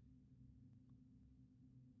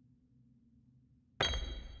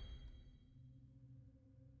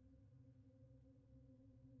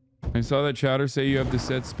 I saw that chatter say you have to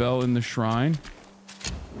set spell in the shrine.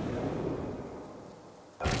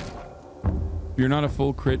 If you're not a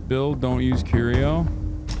full crit build, don't use Curio.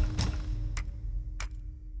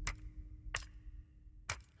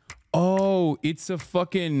 Oh, it's a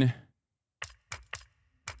fucking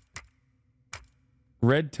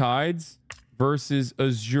Red Tides versus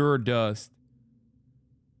Azure Dust.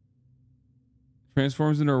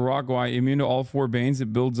 Transforms into a rock guy, immune to all 4 banes.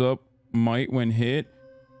 It builds up might when hit.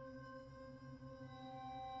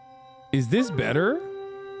 Is this better?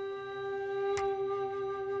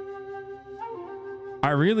 I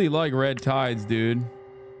really like Red Tides, dude.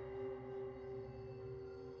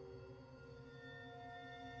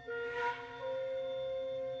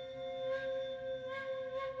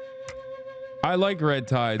 I like Red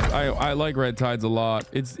Tides. I like Red Tides a lot.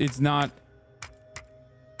 It's done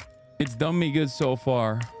me good so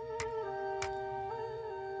far.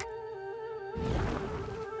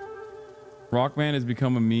 Rockman has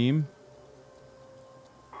become a meme.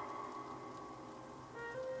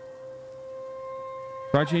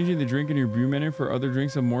 Try changing the drink in your brew menu for other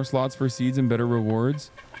drinks and more slots for seeds and better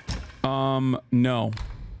rewards. No.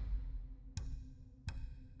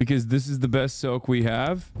 Because this is the best soak we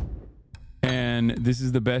have. And this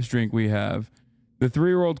is the best drink we have. The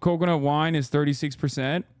 3-year-old coconut wine is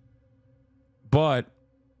 36%. But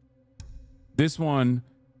this one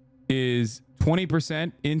is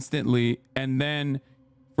 20% instantly. And then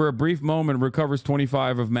for a brief moment recovers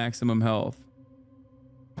 25 of maximum health.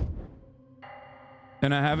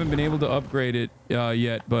 And I haven't been able to upgrade it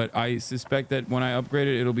yet, but I suspect that when I upgrade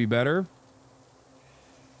it, it'll be better.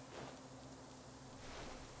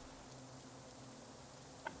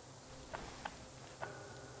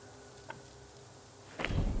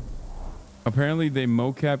 Apparently they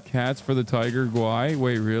mocap cats for the Tiger Guai.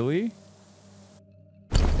 Wait, really?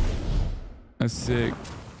 That's sick.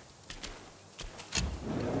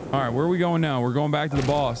 All right, where are we going now? We're going back to the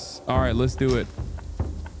boss. All right, let's do it.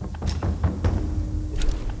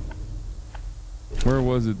 Where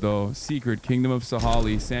was it though? Secret Kingdom of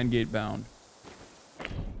Sahali, Sandgate bound.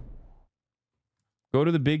 Go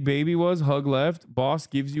to the big baby was hug left. Boss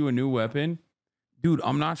gives you a new weapon. Dude,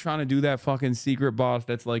 I'm not trying to do that fucking secret boss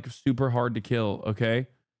that's like super hard to kill, okay?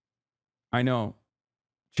 I know.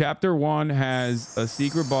 Chapter 1 has a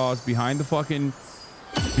secret boss behind the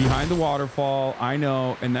waterfall. I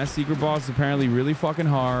know. And that secret boss is apparently really fucking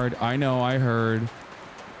hard. I know, I heard.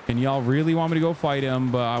 And y'all really want me to go fight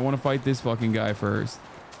him, but I want to fight this fucking guy first.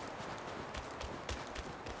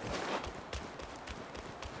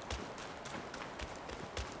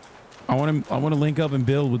 I want to link up and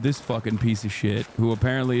build with this fucking piece of shit who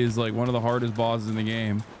apparently is like one of the hardest bosses in the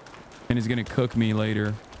game and is going to cook me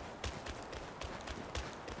later.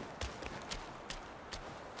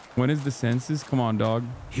 When is the census? Come on, dog.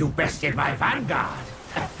 You bested my vanguard.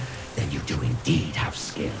 Then you do indeed have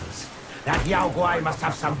skills. That Yao Guai must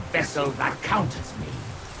have some vessel that counters me.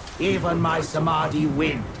 Even my Samadhi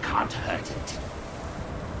wind can't hurt it.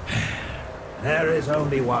 There is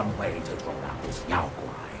only one way to draw out this Yao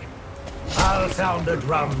Guai. I'll sound the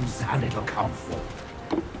drums and it'll come forward.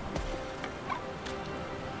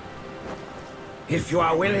 If you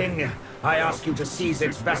are willing, I ask you to seize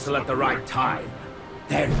its vessel at the right time.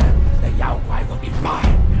 Then the Yao Guai will be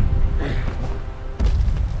mine.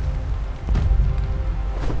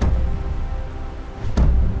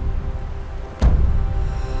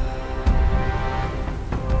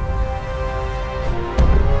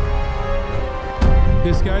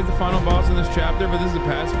 This guy's the final boss in this chapter, but this is the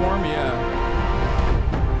past form? Yeah.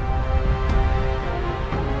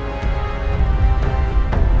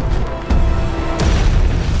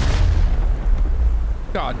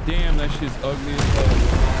 God damn, that shit's ugly as fuck.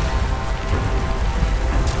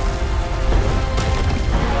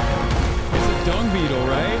 It's a dung beetle,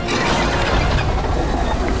 right?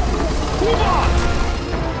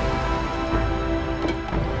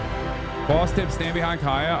 Boss tip, stand behind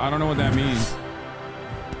Kaya? I don't know what that means.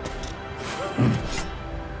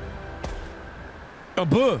 A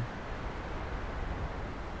buh.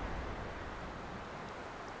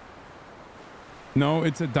 No,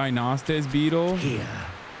 it's a Dynastes beetle. Here,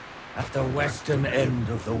 at the western end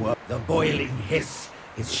of the world, the boiling hiss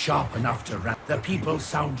is sharp enough to wrap. The people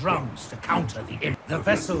sound drums to counter the imp. The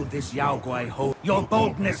vessel this Yao Guai holds. Your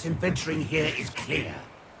boldness in venturing here is clear.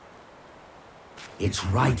 It's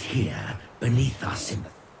right here, beneath us in the...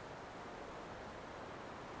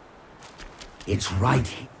 It's right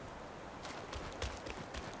here.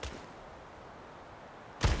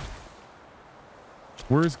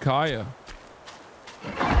 Where's Kaya?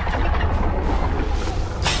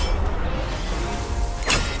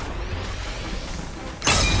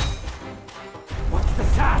 What's the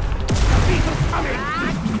sound? The beetle's coming!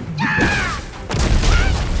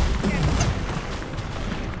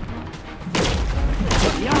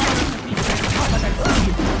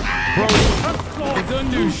 Bro, it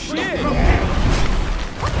doesn't do shit.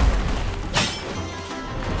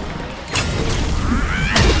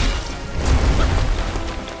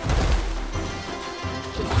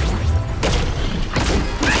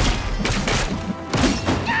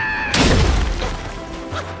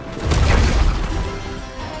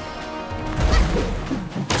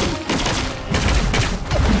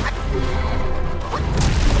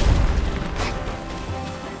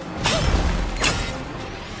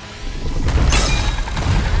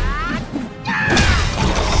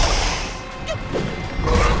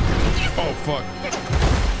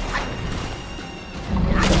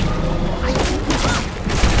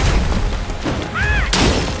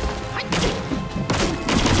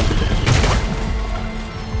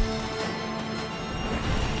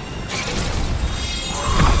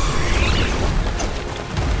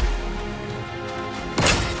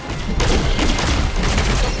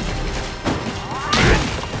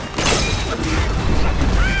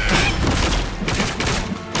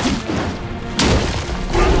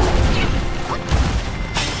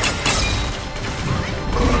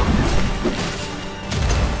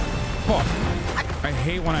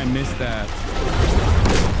 When I missed that.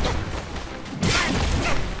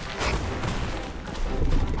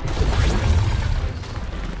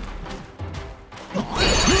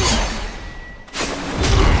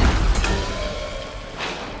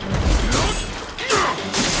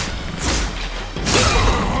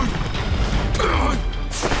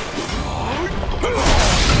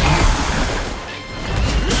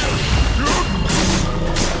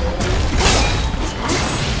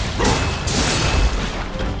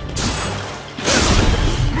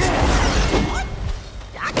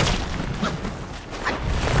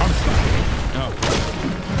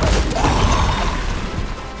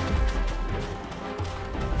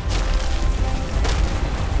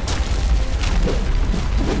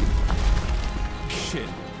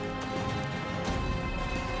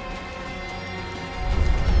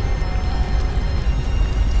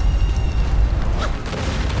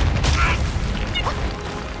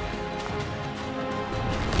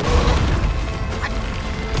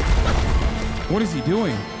 What is he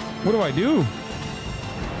doing? What do I do?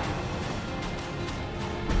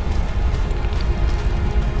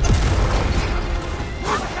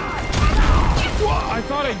 I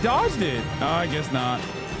thought I dodged it. Oh, I guess not.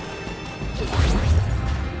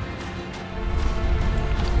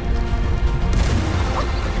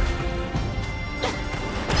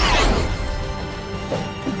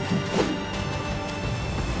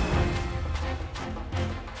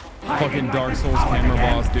 Oh fucking Dark Souls camera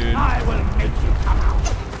boss, dude. I will make you come out.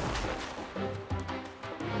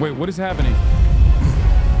 Wait, what is happening?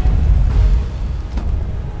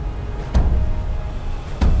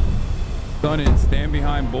 Done it. Stand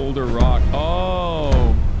behind boulder rock.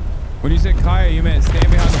 Oh. When you said Kaya, you meant stand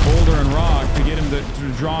behind the boulder and rock to get him to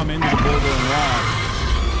draw him into the boulder and rock.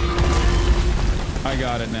 I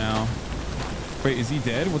got it now. Wait, is he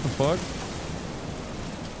dead? What the fuck?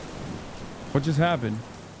 What just happened?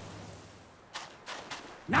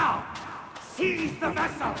 Now, seize the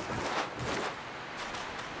vessel.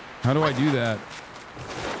 How do I do that?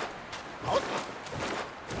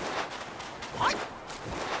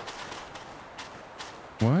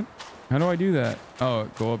 What? How do I do that? Oh,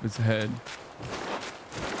 go up its head.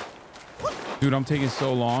 Dude, I'm taking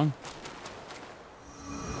so long.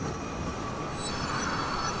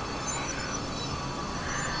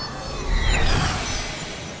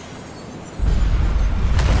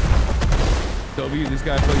 W, this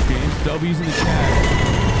guy plays games. W's in the chat.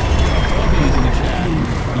 W's in the chat.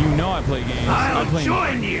 You know I play games. I'll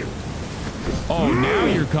join you. Oh, now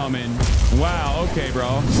you're coming. Wow, okay,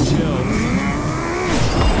 bro. Chill.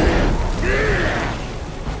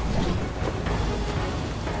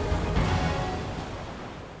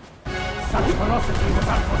 Such ferocity was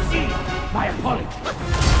unforeseen. My apologies.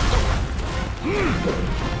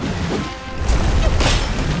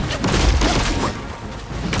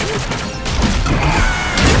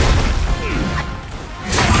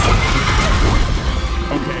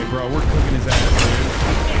 Okay, bro, we're cooking his ass, dude.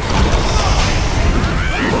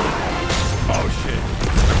 Oh, shit.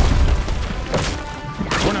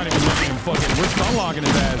 We're not even letting him fucking... We're stun locking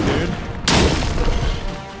his ass, dude.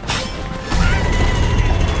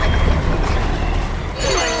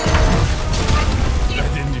 That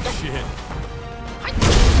didn't do shit.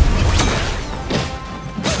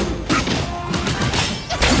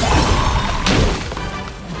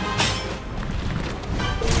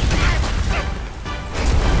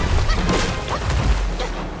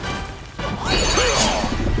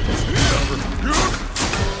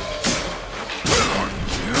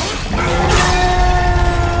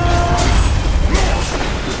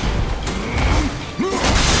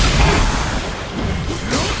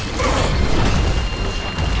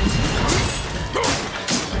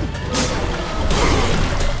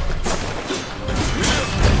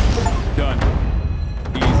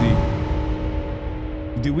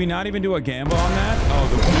 Did we not even do a gamba on that? Oh,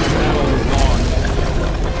 the battle was long.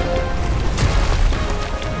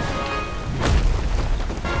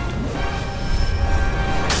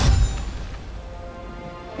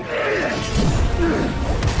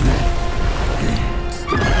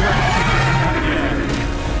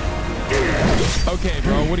 Okay,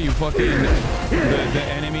 bro, what are you fucking the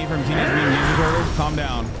enemy from Teenage Mutant Ninja Turtles? Calm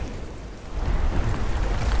down.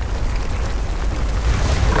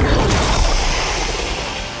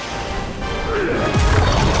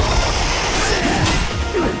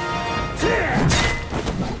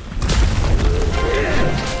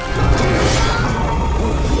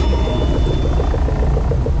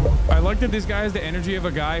 That this guy has the energy of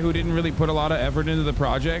a guy who didn't really put a lot of effort into the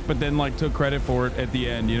project, but then like took credit for it at the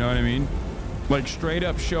end. You know what I mean? Like straight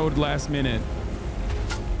up showed last minute.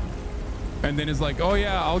 And then it's like, oh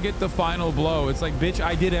yeah, I'll get the final blow. It's like, bitch,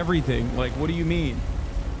 I did everything. Like, what do you mean?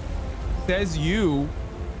 Says you.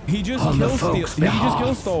 He just kill stole. He just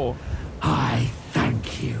kill stole. I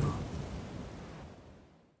thank you.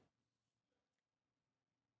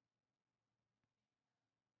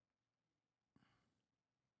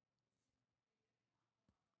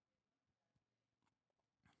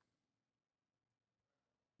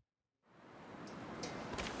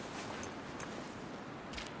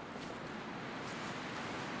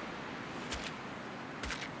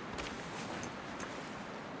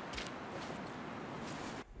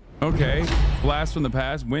 Okay. Blast from the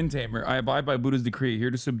past. Wind Tamer. I abide by Buddha's decree.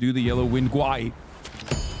 Here to subdue the yellow wind guai.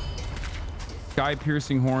 Sky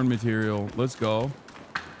piercing horn material. Let's go.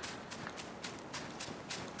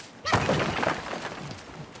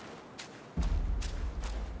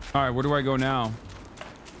 All right, where do I go now?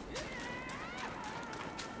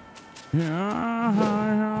 Yeah.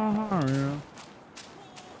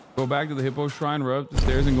 Go back to the hippo shrine, run up the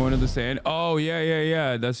stairs and go into the sand. Oh,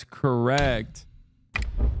 yeah. That's correct.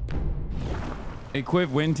 Equip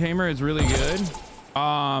Wind Tamer is really good.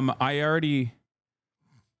 I already...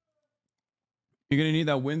 You're gonna need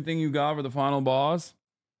that wind thing you got for the final boss.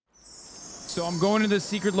 So I'm going to the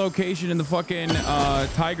secret location in the fucking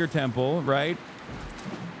Tiger Temple, right?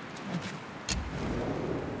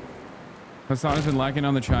 Hasana's been lacking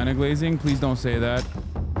on the China glazing. Please don't say that.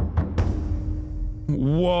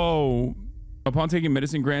 Whoa. Upon taking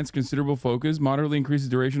medicine grants considerable focus, moderately increases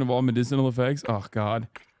duration of all medicinal effects. Oh God.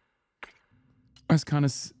 That's kind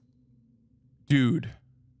of... Dude.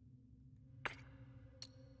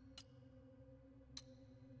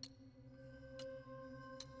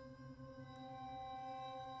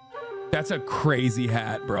 That's a crazy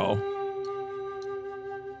hat, bro.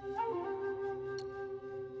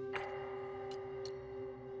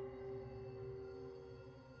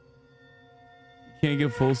 You can't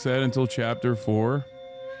get full set until chapter 4.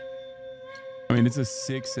 I mean, it's a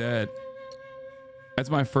sick set. That's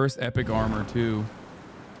my first epic armor too.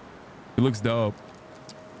 It looks dope.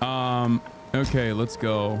 Okay, let's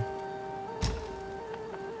go.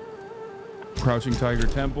 Crouching Tiger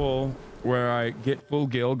Temple, where I get full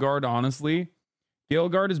Gale Guard, honestly. Gale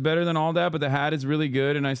Guard is better than all that, but the hat is really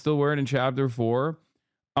good, and I still wear it in chapter 4.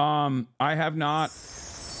 I have not...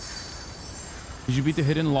 Did you beat the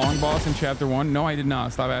hidden long boss in chapter 1? No, I did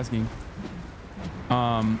not. Stop asking.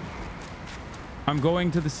 I'm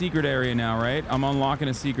going to the secret area now, right? I'm unlocking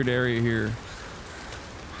a secret area here.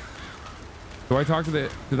 Do I talk to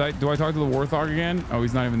the... Do I talk to the Warthog again? Oh,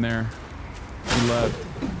 he's not even there. He left.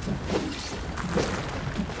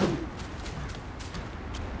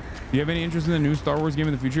 Do you have any interest in the new Star Wars game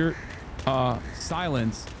in the future?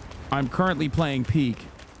 Silence. I'm currently playing Peak.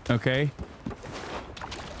 Okay.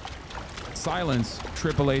 Silence.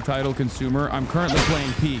 AAA title consumer. I'm currently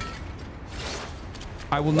playing Peak.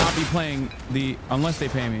 I will not be playing the... Unless they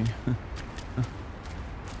pay me.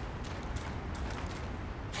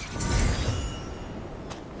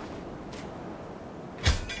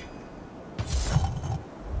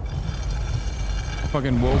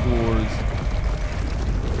 Fucking Woke Wars.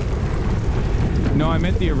 No, I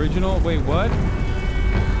meant the original. Wait, what?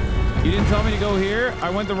 You didn't tell me to go here? I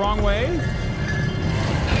went the wrong way?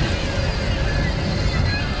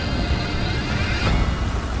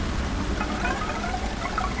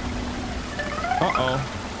 Uh-oh.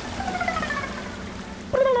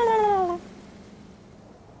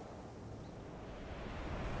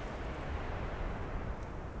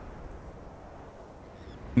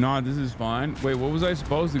 Nah, this is fine. Wait, what was I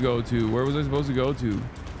supposed to go to? Where was I supposed to go to?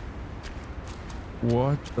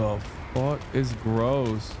 What the fuck is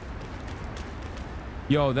gross?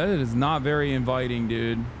 Yo, that is not very inviting,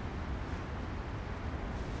 dude.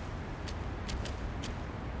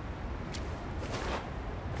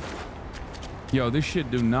 Yo, this shit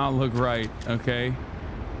do not look right, okay?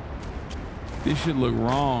 This should look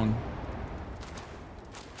wrong.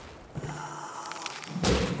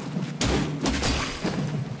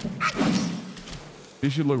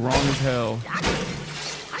 This should look wrong as hell.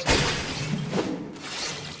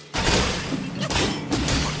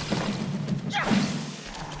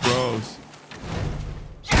 Gross.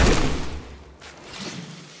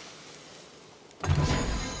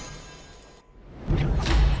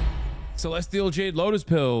 Celestial Jade Lotus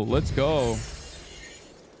Pill. Let's go.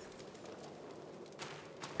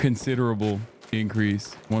 Considerable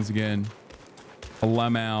increase. Once again. A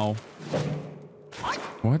lemao.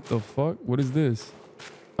 What the fuck? What is this?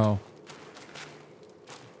 Oh.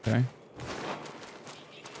 Okay.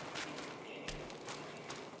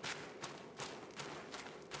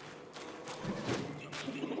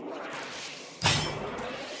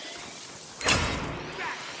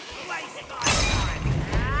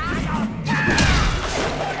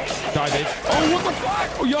 Die, bitch. Oh, what the fuck?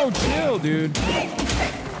 Oh, yo, chill, dude.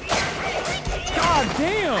 God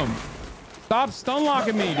damn. Stop stun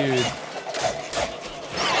locking me, dude.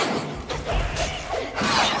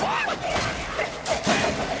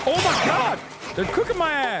 Oh my God! They're cooking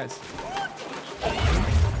my ass!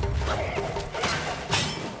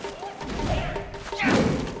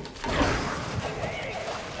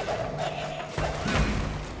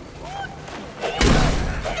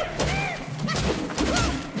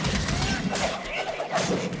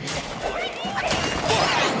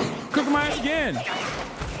 Cooking my ass again!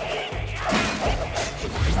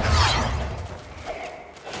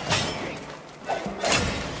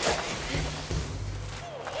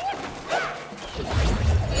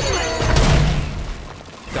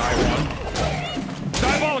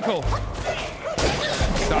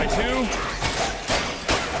 Die two.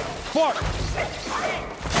 Fuck.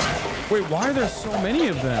 Wait, why are there so many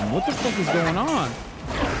of them? What the fuck is going on?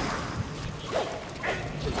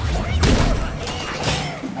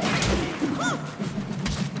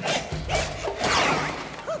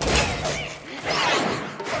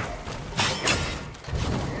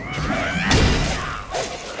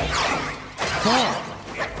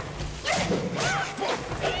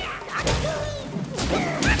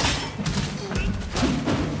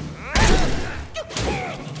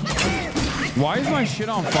 Why is my shit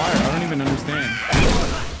on fire? I don't even understand.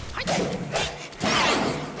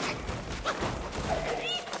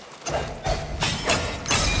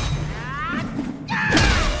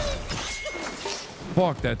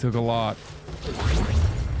 Fuck, that took a lot.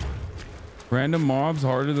 Random mobs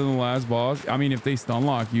harder than the last boss. I mean, if they stun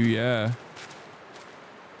lock you, yeah.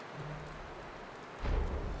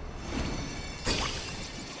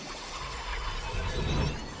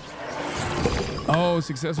 Oh,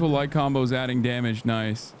 successful light combos adding damage.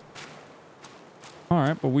 Nice. All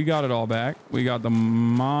right, but we got it all back. We got the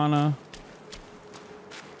mana.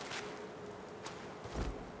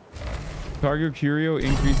 Target Curio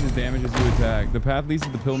increases damage as you attack. The path leads to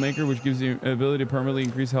the Pill Maker, which gives you the ability to permanently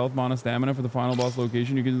increase health, mana, stamina for the final boss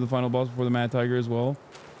location. You can do the final boss before the Mad Tiger as well.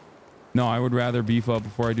 No, I would rather beef up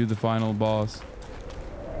before I do the final boss.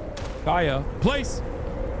 Kaya, place!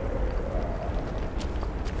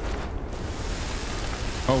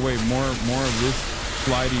 Oh wait, more of this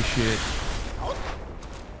slidey shit.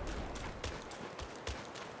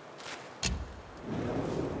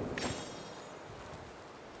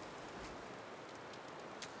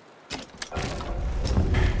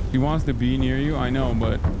 She wants to be near you, I know,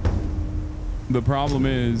 but the problem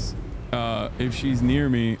is if she's near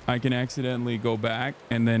me, I can accidentally go back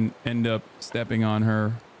and then end up stepping on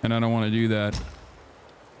her, and I don't want to do that.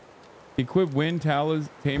 Equip Wind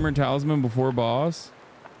Tamer Talisman before boss.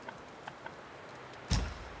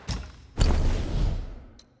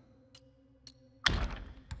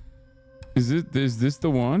 Is this the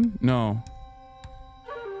one? No.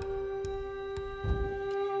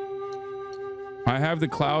 I have the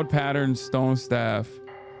Cloud Pattern Stone Staff.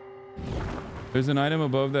 There's an item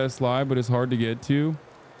above that slide, but it's hard to get to.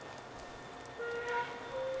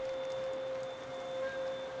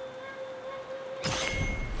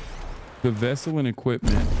 The vessel and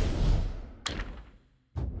equipment.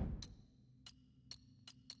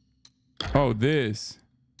 Oh, this.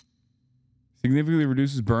 Significantly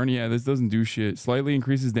reduces burn. Yeah, this doesn't do shit. Slightly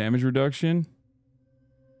increases damage reduction.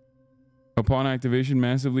 Upon activation,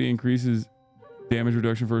 massively increases damage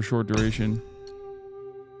reduction for a short duration.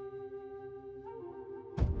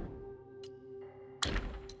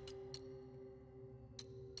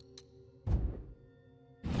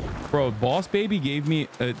 Bro, Boss Baby gave me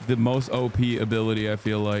the most OP ability, I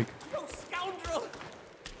feel like. You scoundrel!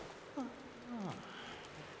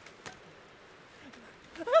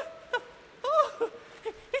 Oh,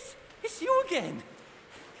 it's you again.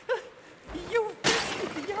 You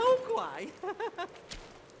Yaoguai.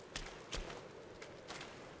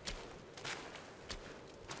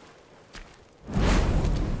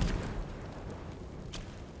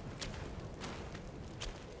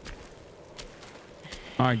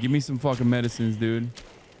 All right, give me some fucking medicines, dude.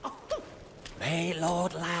 May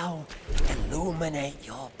Lord Lao illuminate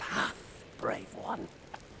your path, brave one.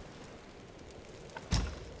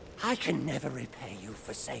 I can never repay you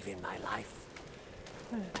for saving my life.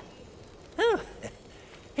 Oh,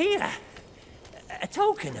 here, a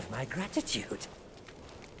token of my gratitude.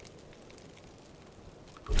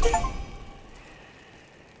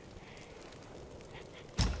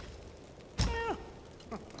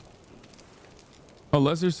 A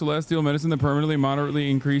lesser celestial medicine that permanently moderately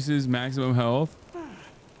increases maximum health.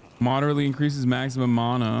 Moderately increases maximum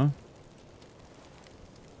mana.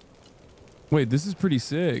 Wait, this is pretty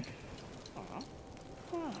sick.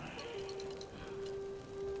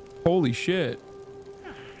 Holy shit.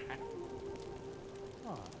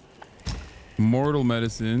 Mortal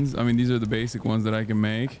medicines. I mean, these are the basic ones that I can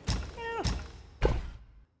make.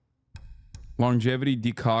 Longevity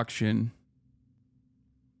decoction.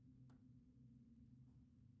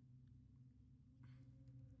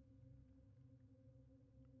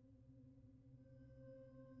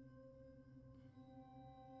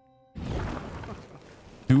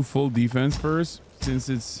 Do full defense first, since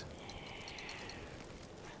it's...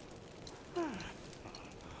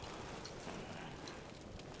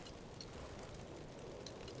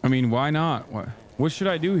 I mean, why not? What should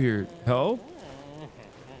I do here? Help?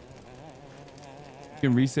 You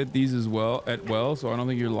can reset these as well, so I don't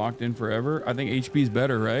think you're locked in forever. I think HP is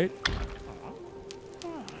better, right?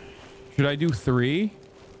 Should I do 3?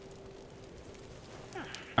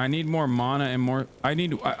 I need more mana and more.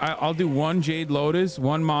 I'll do 1 Jade Lotus,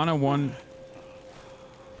 1 mana, 1.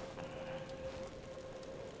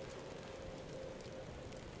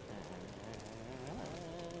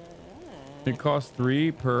 It costs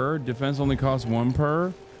 3 per. Defense only costs 1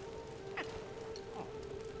 per.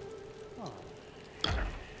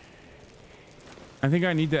 I think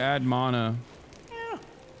I need to add mana.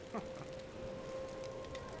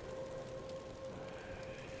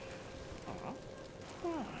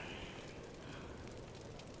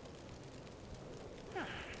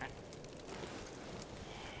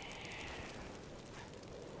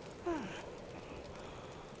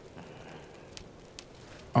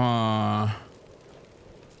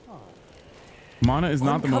 Mana is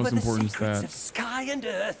not the Uncover most important secrets stat. of sky and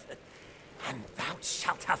earth, and thou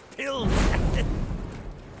shalt have pills.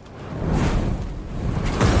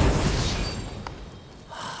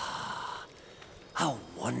 A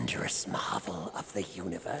wondrous marvel of the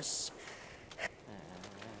universe.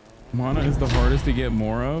 Mana is the hardest to get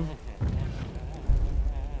more of.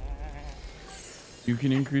 You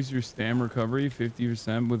can increase your stam recovery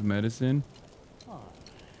 50% with medicine.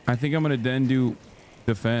 I think I'm gonna then do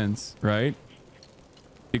defense, right?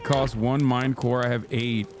 It costs 1 mind core. I have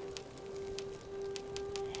 8.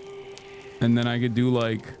 And then I could do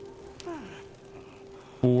like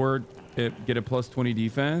 4, get a plus 20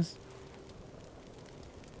 defense.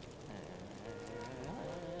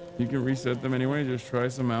 You can reset them anyway. Just try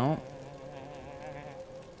some out.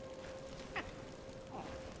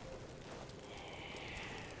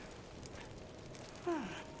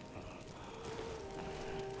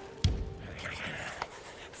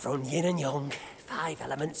 From yin and yang, 5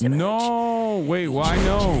 elements emerge. No, wait, why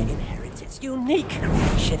no? Inherits its unique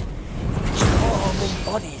creation, which form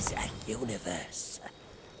embodies a universe.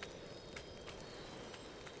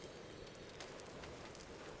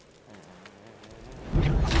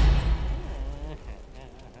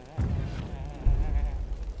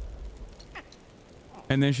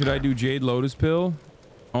 And then should I do Jade Lotus Pill?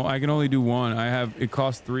 Oh, I can only do 1. It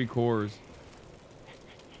costs 3 cores.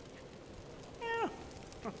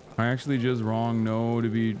 I actually just wrong no to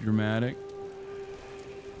be dramatic.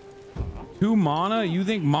 2 mana? You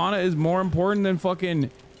think mana is more important than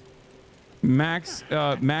fucking max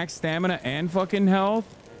stamina and fucking health?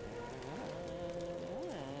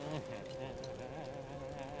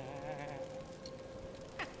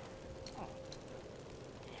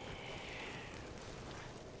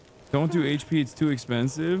 Don't do HP, it's too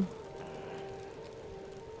expensive.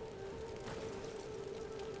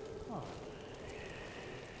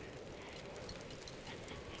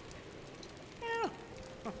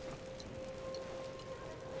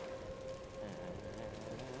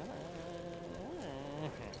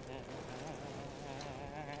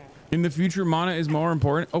 In the future, mana is more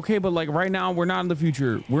important. Okay, but like right now, we're not in the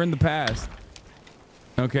future. We're in the past.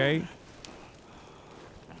 Okay?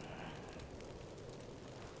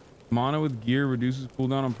 Mana with gear reduces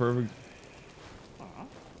cooldown on perfect.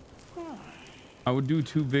 I would do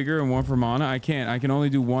 2 vigor and 1 for mana. I can't. I can only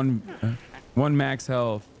do 1 max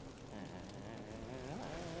health.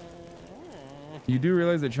 You do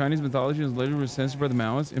realize that Chinese mythology and legend was censored by the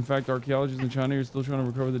Maoists. In fact, archaeologists in China are still trying to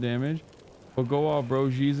recover the damage. But go off, bro.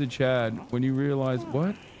 X's a Chad. When you realize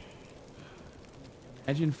what?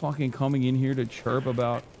 Imagine fucking coming in here to chirp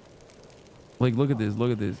about. Like, look at this.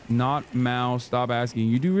 Look at this. Not Mao. Stop asking.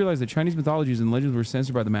 You do realize that Chinese mythologies and legends were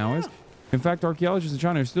censored by the Maoists? In fact, archaeologists in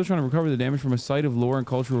China are still trying to recover the damage from a site of lore and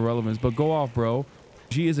cultural relevance. But go off, bro.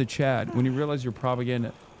 G is a Chad. When you realize your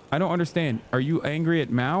propaganda. I don't understand. Are you angry at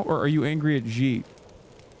Mao or are you angry at G?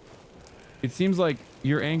 It seems like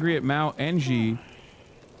you're angry at Mao and G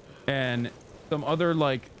and some other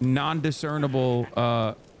like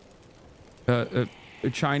non-discernible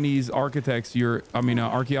Chinese architects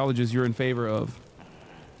archaeologists you're in favor of.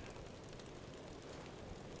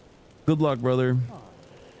 Good luck, brother.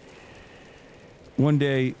 One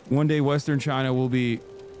day Western China will be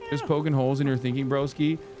just poking holes in your thinking,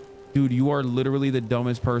 broski. Dude, you are literally the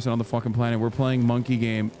dumbest person on the fucking planet. We're playing monkey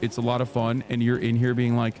game. It's a lot of fun and you're in here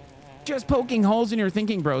being like, just poking holes in your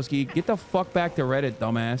thinking, broski. Get the fuck back to Reddit,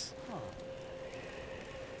 dumbass.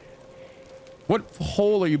 What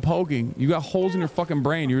hole are you poking? You got holes in your fucking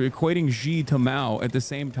brain. You're equating Xi to Mao at the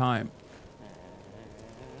same time.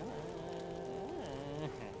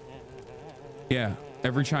 Yeah,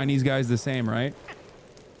 every Chinese guy is the same, right?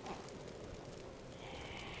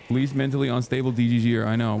 Least mentally unstable DGGer.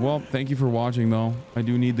 I know. Well, thank you for watching, though. I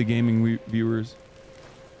do need the gaming viewers.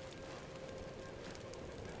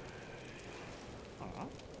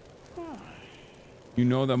 You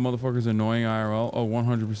know that motherfucker's annoying IRL? Oh,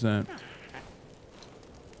 100%.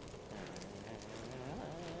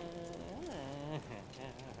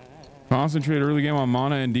 Concentrate early game on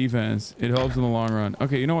mana and defense. It helps in the long run.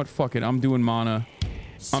 Okay, you know what? Fuck it. I'm doing mana.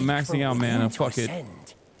 I'm maxing out mana. Fuck it.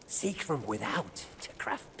 Seek from without to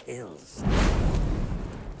craft pills.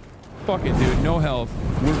 Fuck it, dude. No health.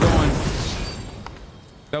 We're going.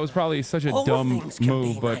 That was probably such a dumb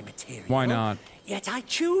move, but why not? Yet I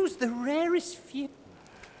choose the rarest few.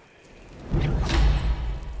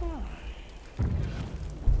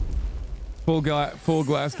 Full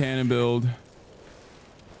glass cannon build.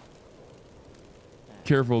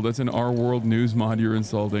 Careful, that's an Our World News mod you're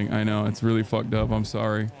insulting. I know, it's really fucked up. I'm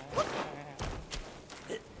sorry.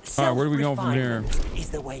 All right, where do we go from here? Is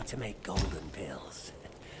the way to make golden pills.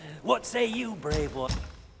 What say you, brave one?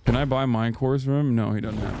 Can I buy mine cores from him? No, he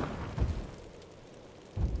doesn't have it.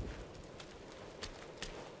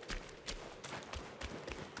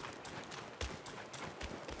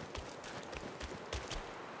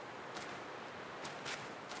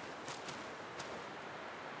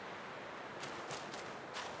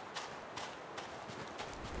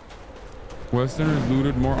 Westerners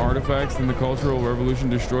looted more artifacts than the Cultural Revolution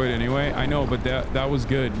destroyed anyway. I know, but that was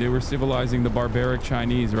good. They were civilizing the barbaric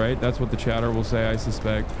Chinese, right? That's what the chatter will say, I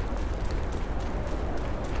suspect.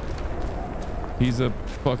 He's a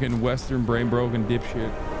fucking Western brain-broken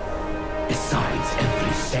dipshit. Besides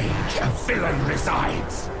every sage, a villain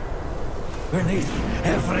resides. Beneath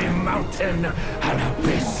every mountain, an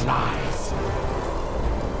abyss lies.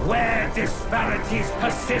 Where disparities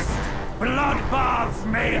persist, bloodbaths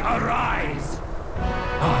may arise.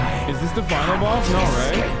 Is this the final boss? No,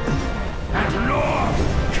 right? And nor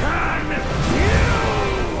can you.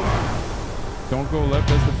 Don't go left,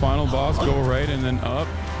 that's the final boss. Go right and then up.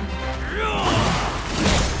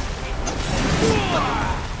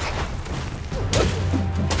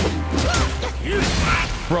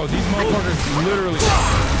 Bro, these motherfuckers literally,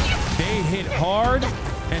 they hit hard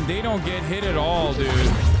and they don't get hit at all, dude.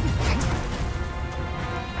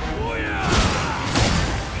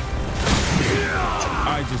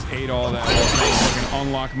 I just ate all that. I can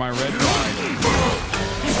unlock my red line.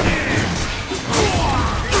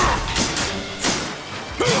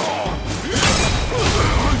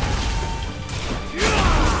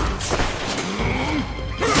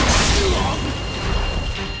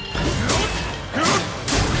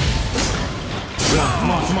 Come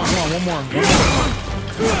on, one more.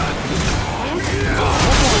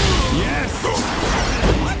 Yes!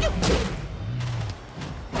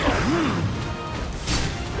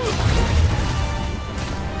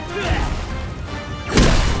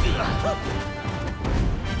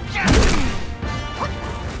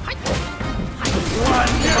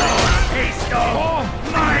 One more taste of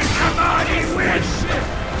my commanding wish!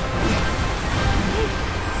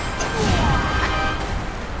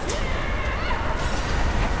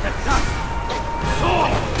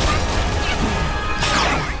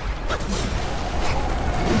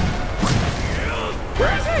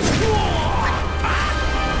 Where is he?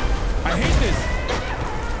 I hate this.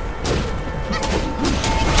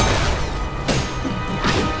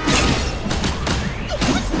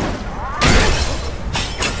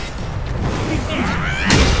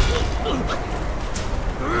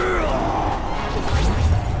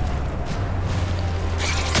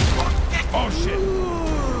 Oh shit.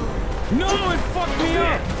 No, it fucked me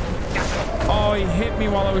up. Oh, he hit me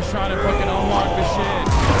while I was trying to fucking unlock the shit.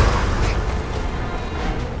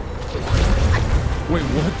 Wait,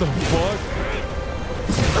 what the fuck?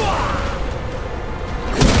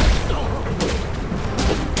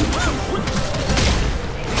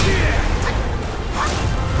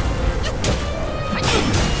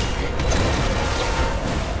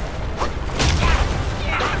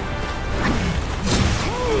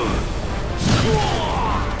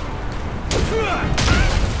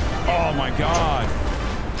 Oh my god.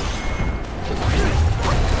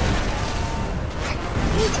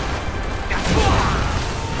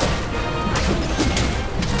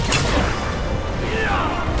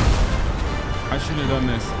 I shouldn't have done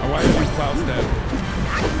this. Why did I cloud step?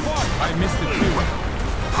 Fuck! I missed it too.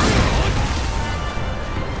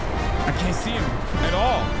 I can't see him at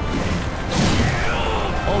all.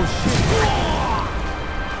 Oh shit.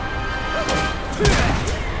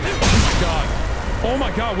 God. Oh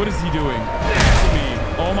my god, what is he doing to me?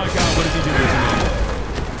 Oh my god, what is he doing to me?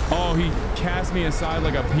 Oh, he cast me aside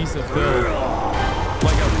like a piece of filth.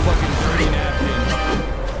 Like a fucking dirty napkin.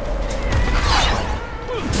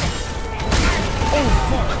 Oh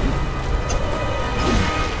fuck!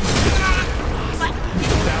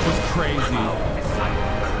 That was crazy.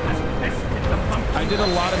 I did a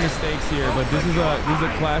lot of mistakes here, but this is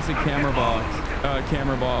a classic camera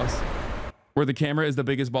boss, where the camera is the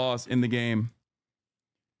biggest boss in the game.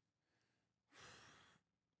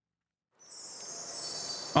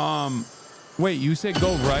 Wait, you said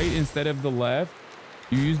go right instead of the left?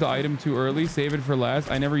 You used the item too early. Save it for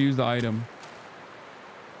last. I never used the item.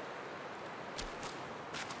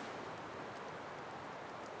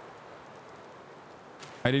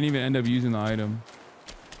 I didn't even end up using the item.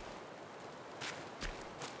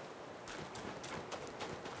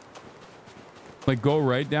 Like, go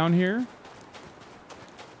right down here.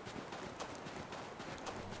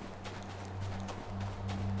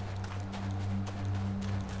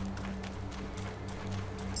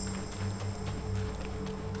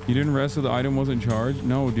 You didn't rest so the item wasn't charged?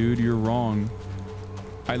 No, dude, you're wrong.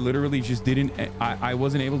 I literally just didn't. I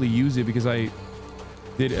wasn't able to use it because I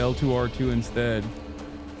did L2R2 instead.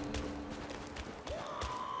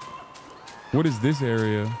 What is this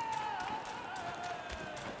area?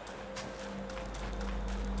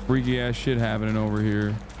 Freaky ass shit happening over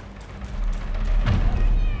here.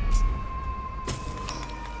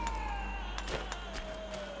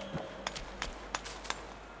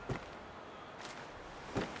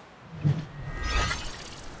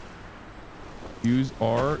 Use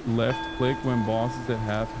R left click when boss is at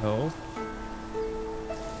half health.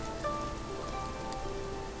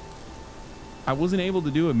 I wasn't able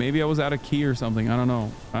to do it. Maybe I was out of key or something. I don't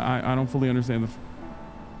know. I don't fully understand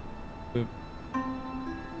the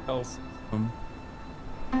health system.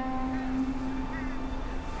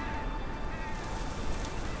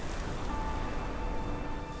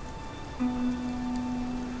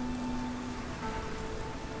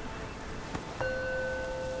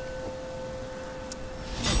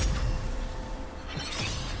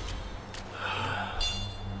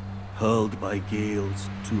 Hurled by gales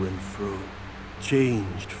to and fro,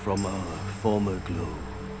 changed from our former glow.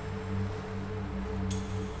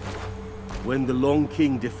 When the Long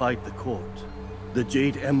King defied the court, the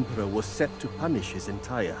Jade Emperor was set to punish his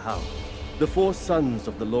entire house. The 4 sons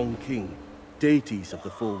of the Long King, deities of the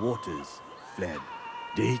 4 waters, fled.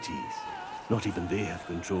 Deities, not even they have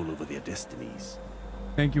control over their destinies.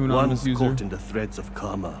 Thank you, anonymous Once user. caught in the threads of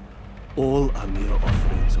karma, all are mere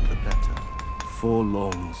offerings on the platter. 4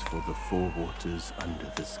 longs for the 4 waters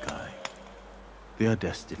under the sky. Their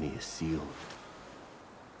destiny is sealed.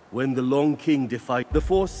 When the Long King defied the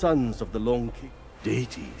 4 sons of the Long King,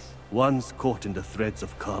 deities, once caught in the threads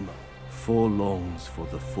of karma, 4 longs for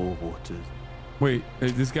the 4 waters. Wait,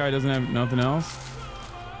 this guy doesn't have nothing else?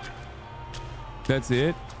 That's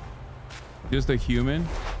it? Just a human?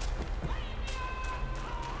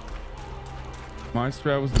 My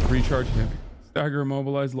strat was to pre-charge him. Stagger,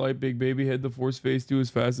 immobilize, light, big baby, head the force phase 2 as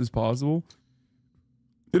fast as possible.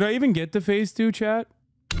 Did I even get to phase 2, chat?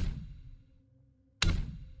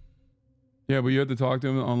 Yeah, but you have to talk to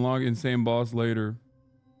him, unlock insane boss later.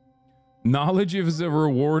 Knowledge is a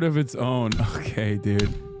reward of its own. Okay,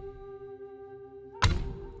 dude.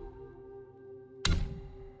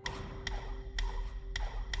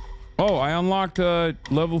 Oh, I unlocked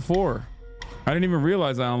level 4. I didn't even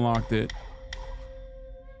realize I unlocked it.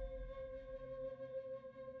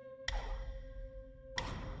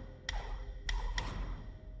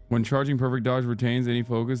 When charging, perfect dodge retains any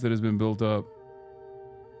focus that has been built up.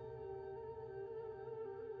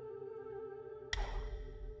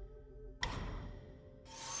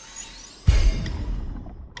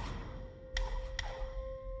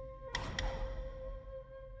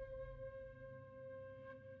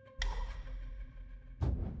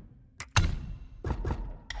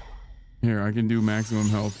 Here, I can do maximum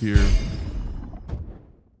health here.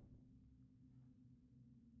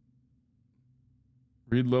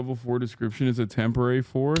 Read level 4 description. It's a temporary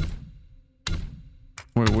 4th.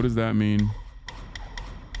 Wait, what does that mean?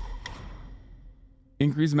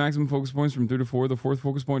 Increase maximum focus points from 3 to 4. The 4th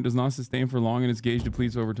focus point does not sustain for long and its gauge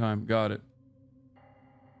depletes over time. Got it.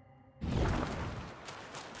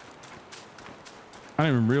 I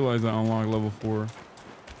didn't even realize I unlocked level 4.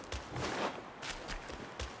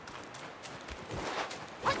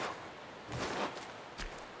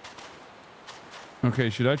 Okay,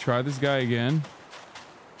 should I try this guy again?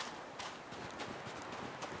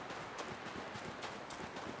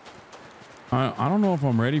 I don't know if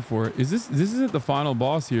I'm ready for it. This isn't the final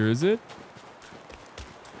boss here, is it?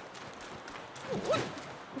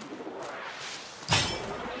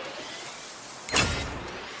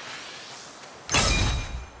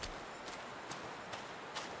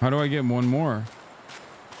 How do I get one more?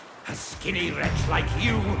 A skinny wretch like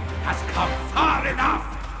you has come far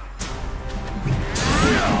enough!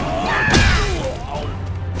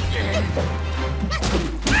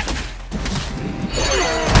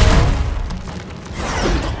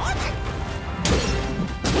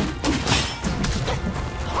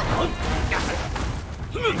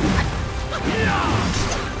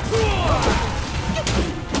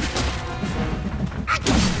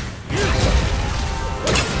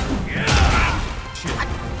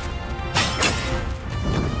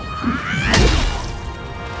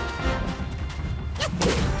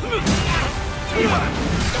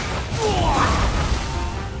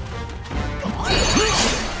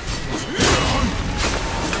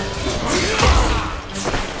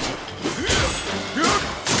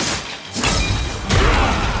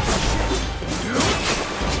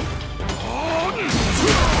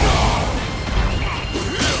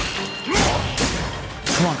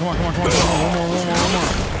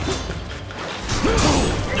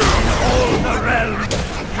 All the realm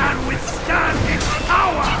can withstand its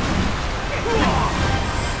power!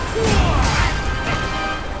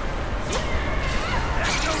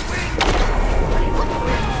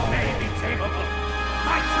 May be tameable.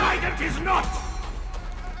 My trident is not!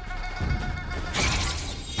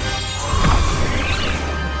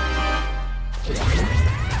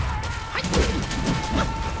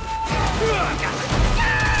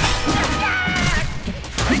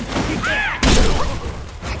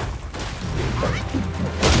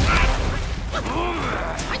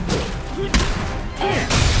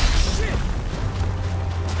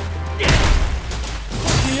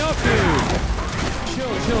 Me up, dude.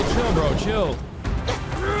 Chill, bro. Chill.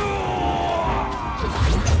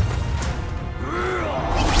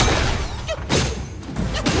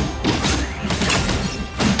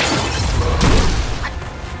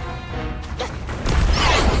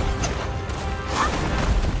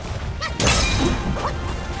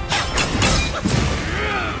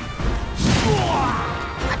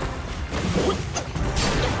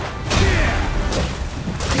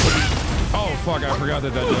 Fuck, I forgot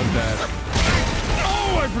that does that.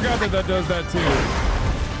 Oh, I forgot that does that too.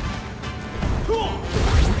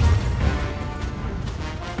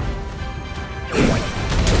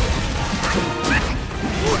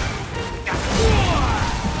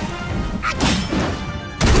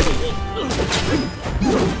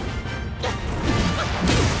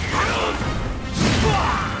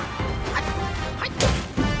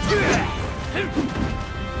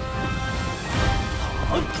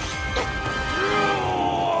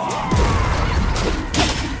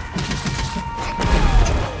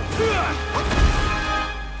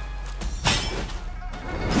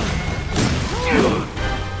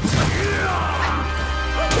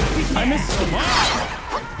 I missed so much.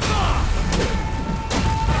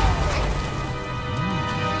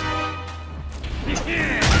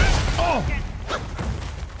 Oh!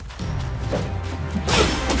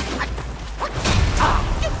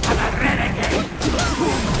 I'm a renegade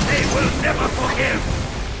whom they will never forgive.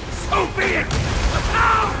 So be it.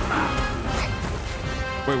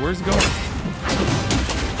 Wait, where's it going?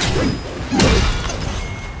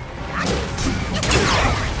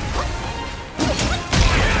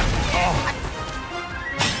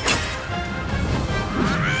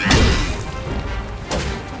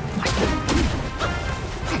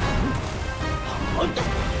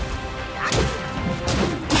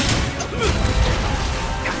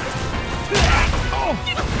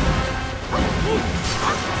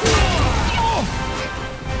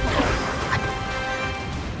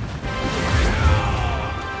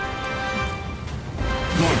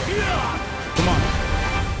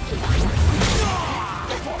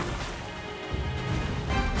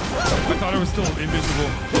 I thought it was still invisible.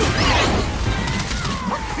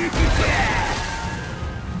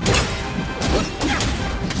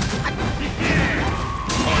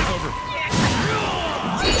 Oh,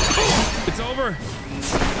 it's over.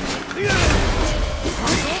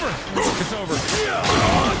 It's over.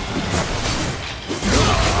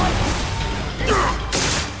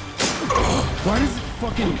 Why does it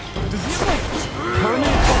fucking... Does he have like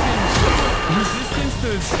permanent fucking resistance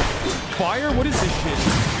to fire? What is this shit?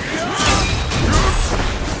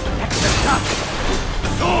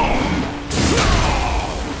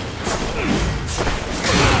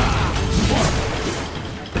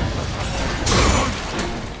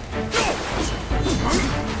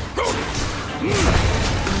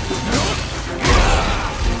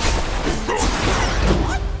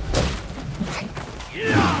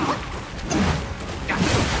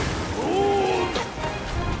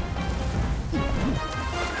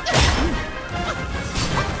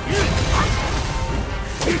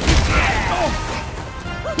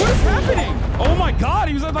 Oh my god,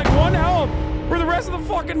 he was at like 1 health for the rest of the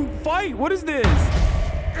fucking fight. What is this?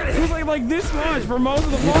 He was like this much for most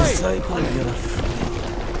of the fight.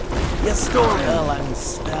 You stole her long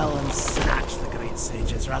spell and snatched the great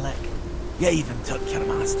sage's relic. You even took your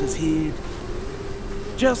master's heed.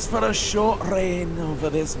 Just for a short reign over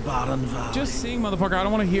this barren valley. Just sing, motherfucker. I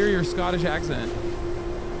don't want to hear your Scottish accent.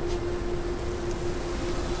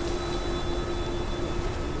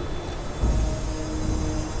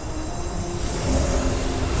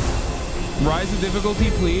 Rise of difficulty,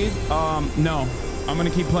 please. No. I'm gonna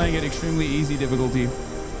keep playing at extremely easy difficulty.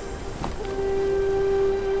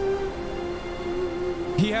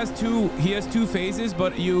 He has two phases,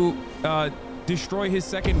 but you destroy his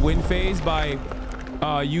second wind phase by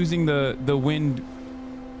using the wind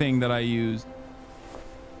thing that I used.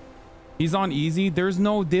 He's on easy. There's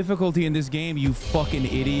no difficulty in this game, you fucking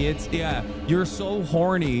idiots. Yeah, you're so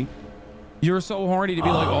horny You're so horny to be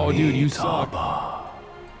like, oh, dude, you suck.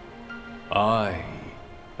 I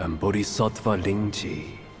am Bodhisattva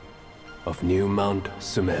Lingji of New Mount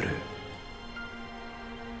Sumeru,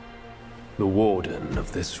 the warden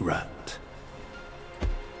of this rat.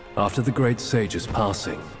 After the great sage's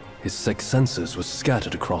passing, his sixth senses were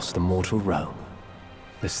scattered across the mortal realm.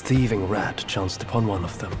 This thieving rat chanced upon one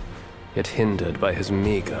of them, yet hindered by his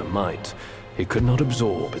meager might, he could not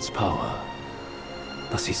absorb its power.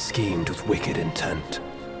 Thus he schemed with wicked intent.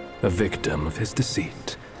 A victim of his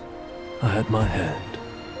deceit, I had my head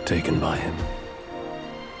taken by him.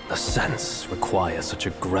 The sense requires such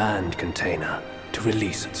a grand container to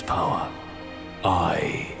release its power.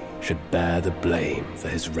 I should bear the blame for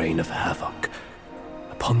his reign of havoc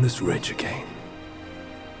upon this ridge again.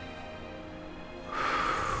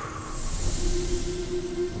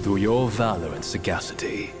 Through your valor and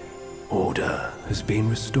sagacity, order has been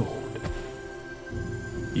restored.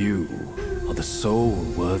 You are the sole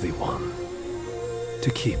worthy one to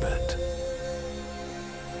keep it.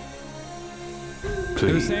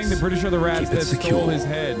 Please, they're saying the British are the rats that stole his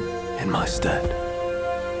head. In my stead.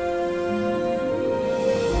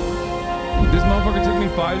 This motherfucker took me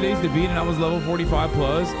 5 days to beat and I was level 45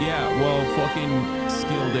 plus. Yeah, well, fucking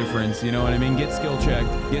skill difference. You know what I mean? Get skill checked.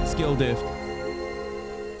 Get skill diffed.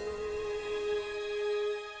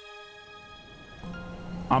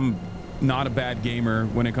 I'm not a bad gamer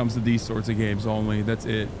when it comes to these sorts of games only. That's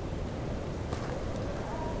it.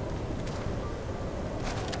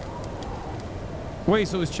 Wait,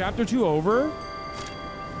 so is chapter 2 over?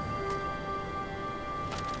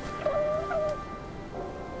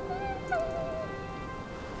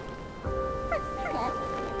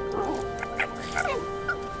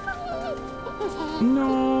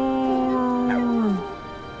 No.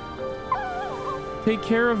 Take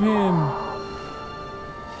care of him.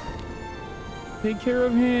 Take care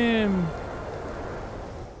of him.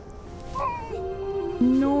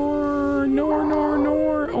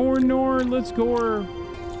 Nor, let's go.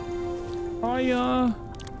 Aya,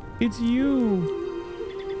 it's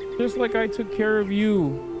you. Just like I took care of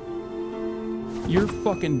you. You're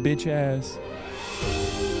fucking bitch ass.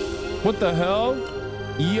 What the hell?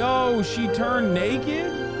 Yo, she turned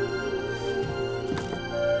naked?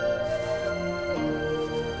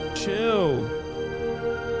 Chill.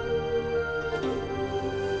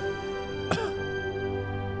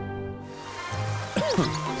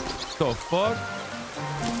 The fuck?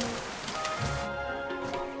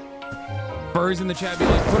 Furries in the chat be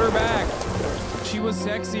like, put her back. She was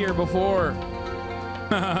sexier before.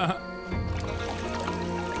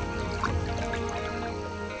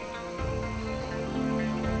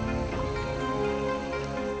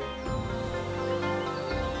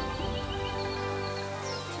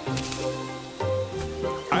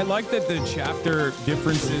 I like that the chapter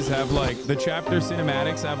differences have like, the chapter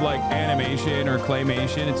cinematics have like animation or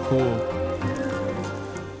claymation. It's cool.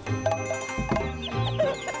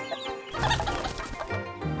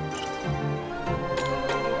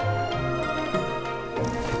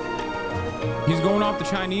 He's going off to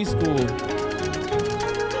Chinese school,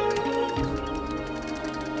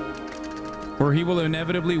 where he will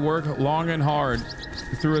inevitably work long and hard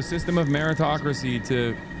through a system of meritocracy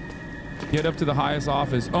to get up to the highest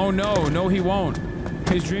office. Oh no, no he won't.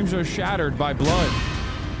 His dreams are shattered by blood.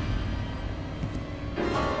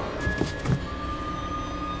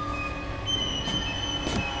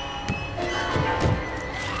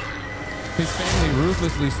 His family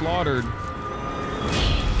ruthlessly slaughtered.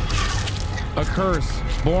 A curse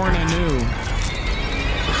born anew.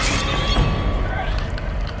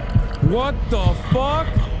 What the fuck?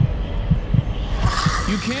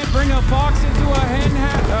 You can't bring a fox into a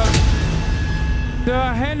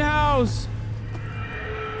hen house.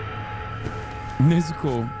 This is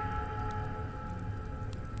cool.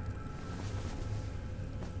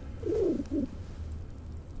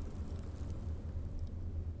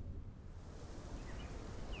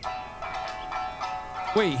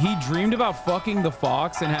 Wait, he dreamed about fucking the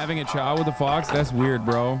fox and having a child with the fox? That's weird,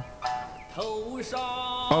 bro.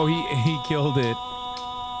 Oh, he killed it.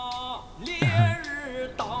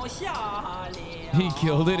 He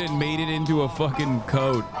killed it and made it into a fucking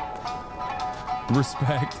coat.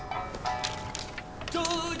 Respect.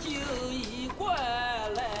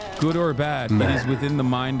 Good or bad, it is within the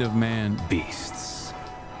mind of man. Beasts,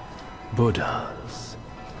 Buddhas,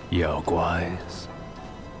 Yaoguais.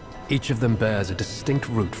 Each of them bears a distinct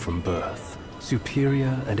root from birth,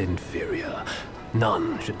 superior and inferior.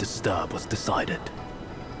 None should disturb what's decided.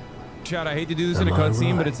 Chat, I hate to do this in a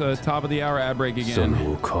cutscene, but it's a top of the hour ad break again. Sun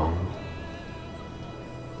Wukong.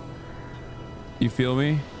 You feel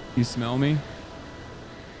me? You smell me?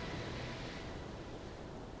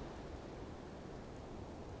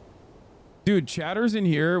 Dude, chatters in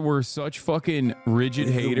here were such fucking rigid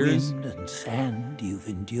With the haters. wind and sand you've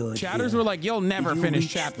endured Chatters here, were like, you'll never did you finish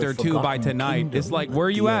reach the chapter 2 by forgotten tonight. It's kingdom like, where are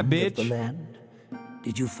you the at, end of the bitch? land?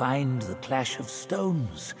 Did you find the clash of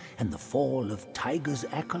stones and the fall of Tiger's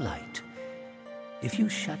acolyte? If you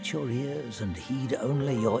shut your ears and heed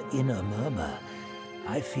only your inner murmur,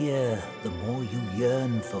 I fear the more you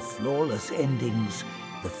yearn for flawless endings,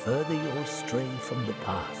 the further you'll stray from the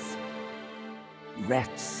path.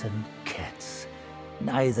 Rats and cats,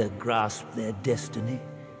 neither grasped their destiny,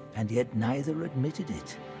 and yet neither admitted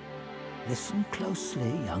it. Listen closely,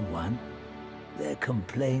 young one. Their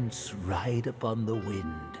complaints ride upon the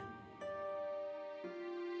wind.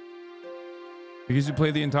 Because you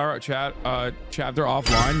played the entire chapter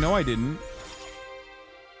offline? No, I didn't.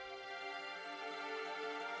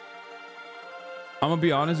 I'm gonna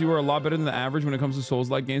be honest, you were a lot better than the average when it comes to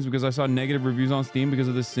Souls-like games because I saw negative reviews on Steam because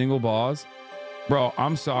of this single boss. Bro,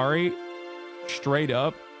 I'm sorry. Straight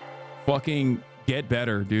up, fucking get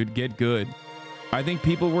better, dude. Get good. I think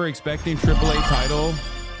people were expecting AAA title.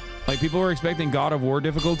 Like, people were expecting God of War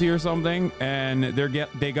difficulty or something, and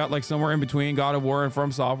they got like somewhere in between God of War and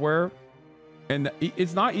From Software. And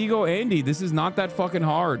it's not Ego Andy. This is not that fucking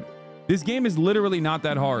hard. This game is literally not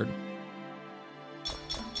that hard.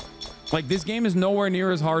 Like, this game is nowhere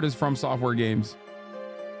near as hard as From Software games.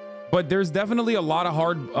 But there's definitely a lot of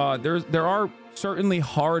hard, there are certainly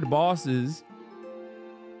hard bosses.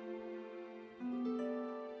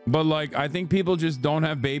 But like, I think people just don't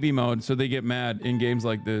have baby mode, so they get mad in games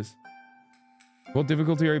like this. What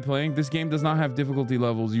difficulty are you playing? This game does not have difficulty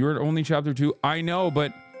levels. You're only chapter 2. I know,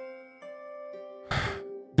 but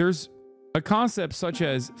there's a concept such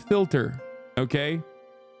as filter, okay?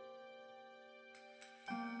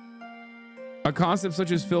 A concept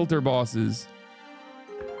such as filter bosses.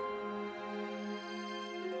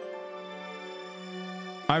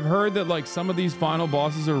 I've heard that like some of these final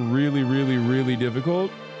bosses are really, really, really difficult.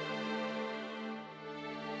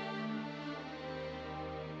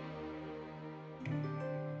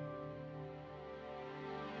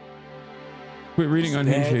 Quit reading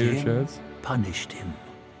unhinged Spared hater him, chats. punished him,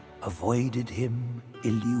 avoided him,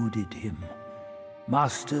 eluded him.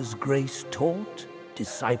 Master's grace taught,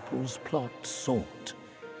 disciples' plot sought.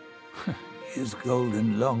 His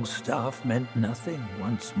golden long staff meant nothing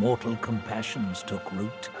once mortal compassions took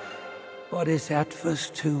root. Bodhisattvas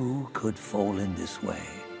too could fall in this way.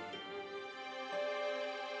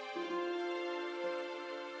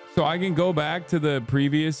 So I can go back to the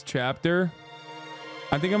previous chapter.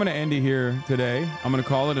 I think I'm going to end it here today. I'm going to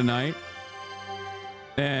call it a night.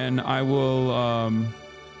 And I will...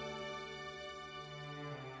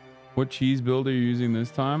 What cheese build are you using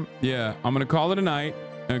this time? Yeah, I'm going to call it a night.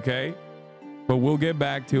 Okay. But we'll get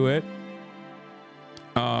back to it.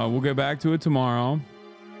 We'll get back to it tomorrow.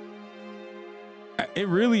 It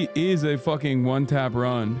really is a fucking one-tap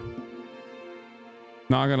run.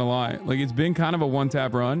 Not gonna lie. Like, it's been kind of a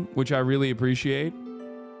one-tap run, which I really appreciate.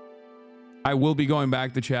 I will be going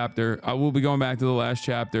back to chapter. I will be going back to the last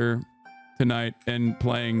chapter tonight and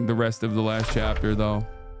playing the rest of the last chapter, though.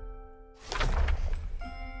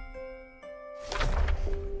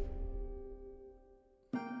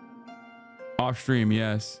 Off stream,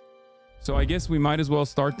 yes. So I guess we might as well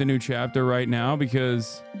start the new chapter right now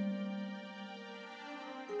because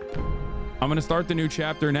I'm going to start the new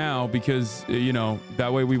chapter now because, you know,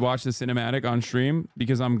 that way we watch the cinematic on stream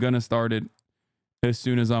because I'm going to start it as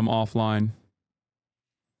soon as I'm offline.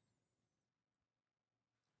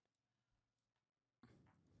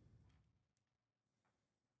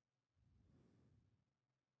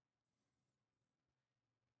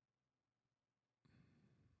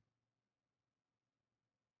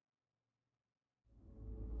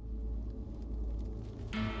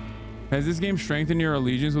 Has this game strengthened your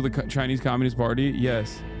allegiance with the Chinese Communist Party?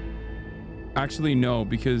 Yes. Actually, no,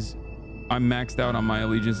 because I'm maxed out on my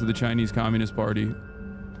allegiance to the Chinese Communist Party.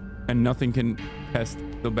 And nothing can test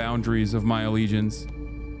the boundaries of my allegiance.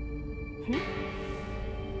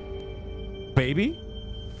 Baby?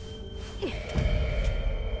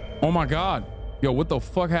 Oh my God. Yo, what the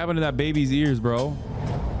fuck happened to that baby's ears, bro?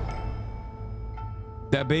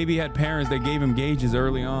 That baby had parents that gave him gauges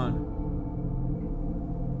early on.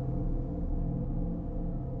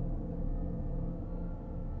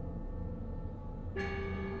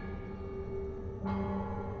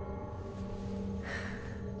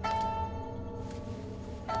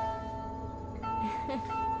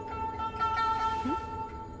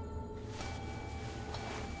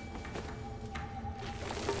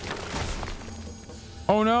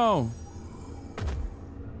 Oh no.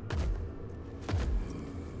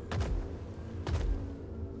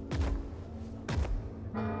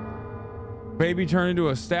 Baby turned into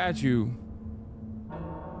a statue.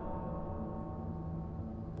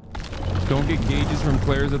 Don't get gauges from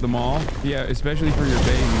Claire's at the mall. Yeah, especially for your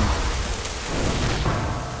baby.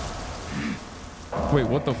 Wait,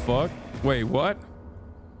 what the fuck? Wait, what?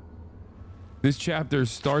 This chapter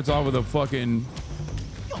starts off with a fucking...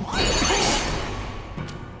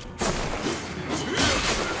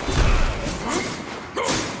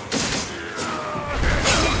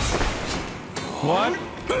 What?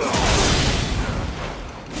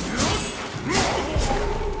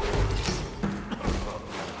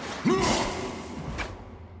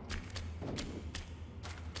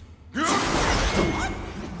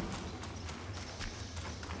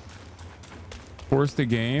 Force the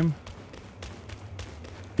game?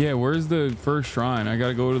 Yeah, where's the first shrine? I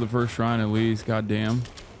gotta go to the first shrine at least. Goddamn.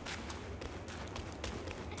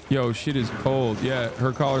 Yo, shit is cold. Yeah,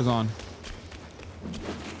 her collar's on.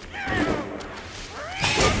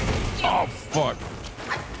 Oh, fuck.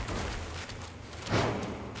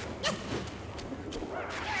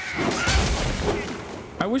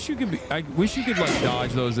 I wish you could like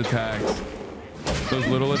dodge those attacks. Those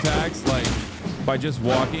little attacks, like by just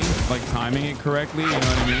walking, like timing it correctly, you know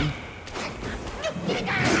what I mean?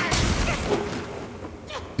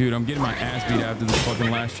 Dude, I'm getting my ass beat after this fucking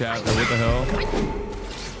last chapter. What the hell?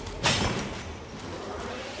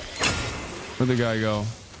 Where'd the guy go?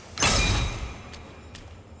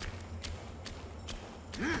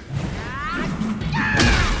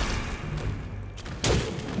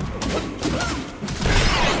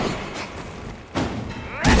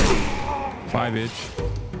 Bye, bitch.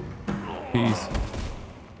 Peace.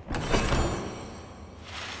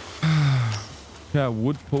 Yeah,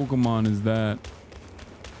 what Pokemon is that?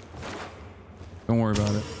 Don't worry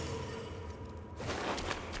about it.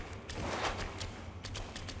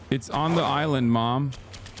 It's on the island, Mom.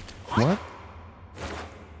 What?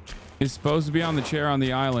 It's supposed to be on the chair on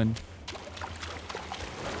the island.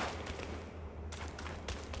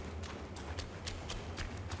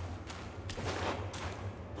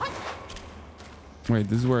 Wait,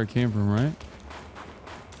 this is where I came from, right?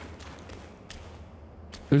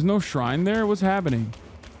 There's no shrine there? What's happening?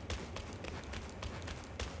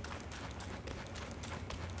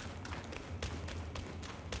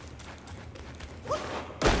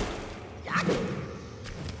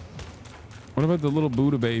 What about the little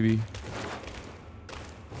Buddha baby?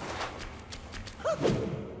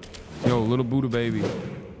 Yo, little Buddha baby.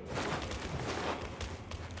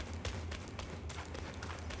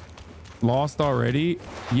 Lost already?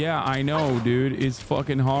 Yeah, I know, dude. It's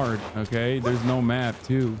fucking hard, okay? There's no map,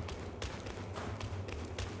 too.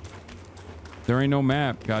 There ain't no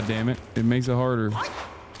map, god damn it. It makes it harder.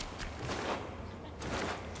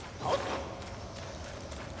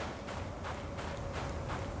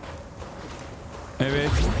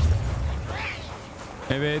 Evet.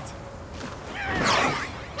 Evet.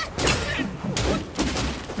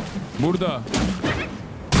 Burada.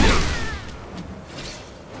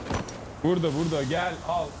 Burada gel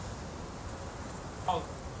al. Al.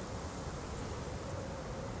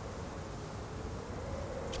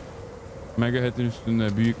 Megahead'in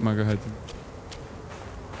üstünde büyük Megahead'in.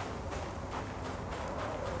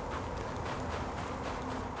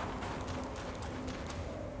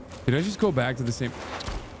 Did I just go back to the same?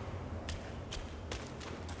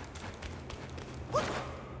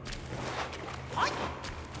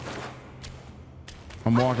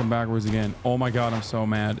 I'm walking backwards again. Oh my god, I'm so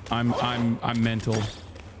mad. I'm mental.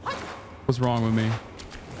 What's wrong with me?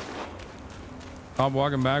 Stop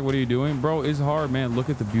walking back. What are you doing? Bro, it's hard, man. Look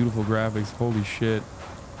at the beautiful graphics. Holy shit.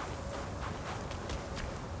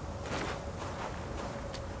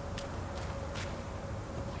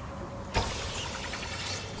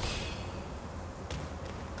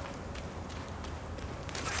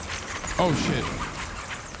 Oh shit.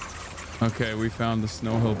 Okay, we found the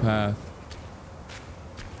Snow Hill path.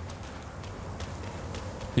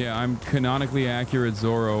 Yeah, I'm canonically accurate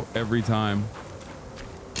Zoro every time.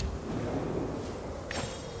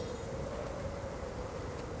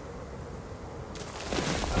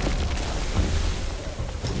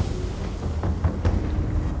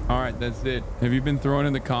 Alright, that's it. Have you been throwing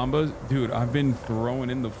in the combos? Dude, I've been throwing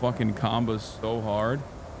in the fucking combos so hard.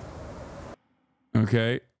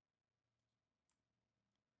 Okay.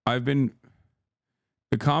 The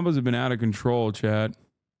combos have been out of control, chat.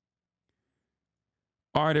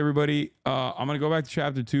 All right, everybody. I'm going to go back to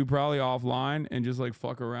chapter 2, probably offline, and just like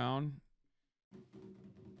fuck around.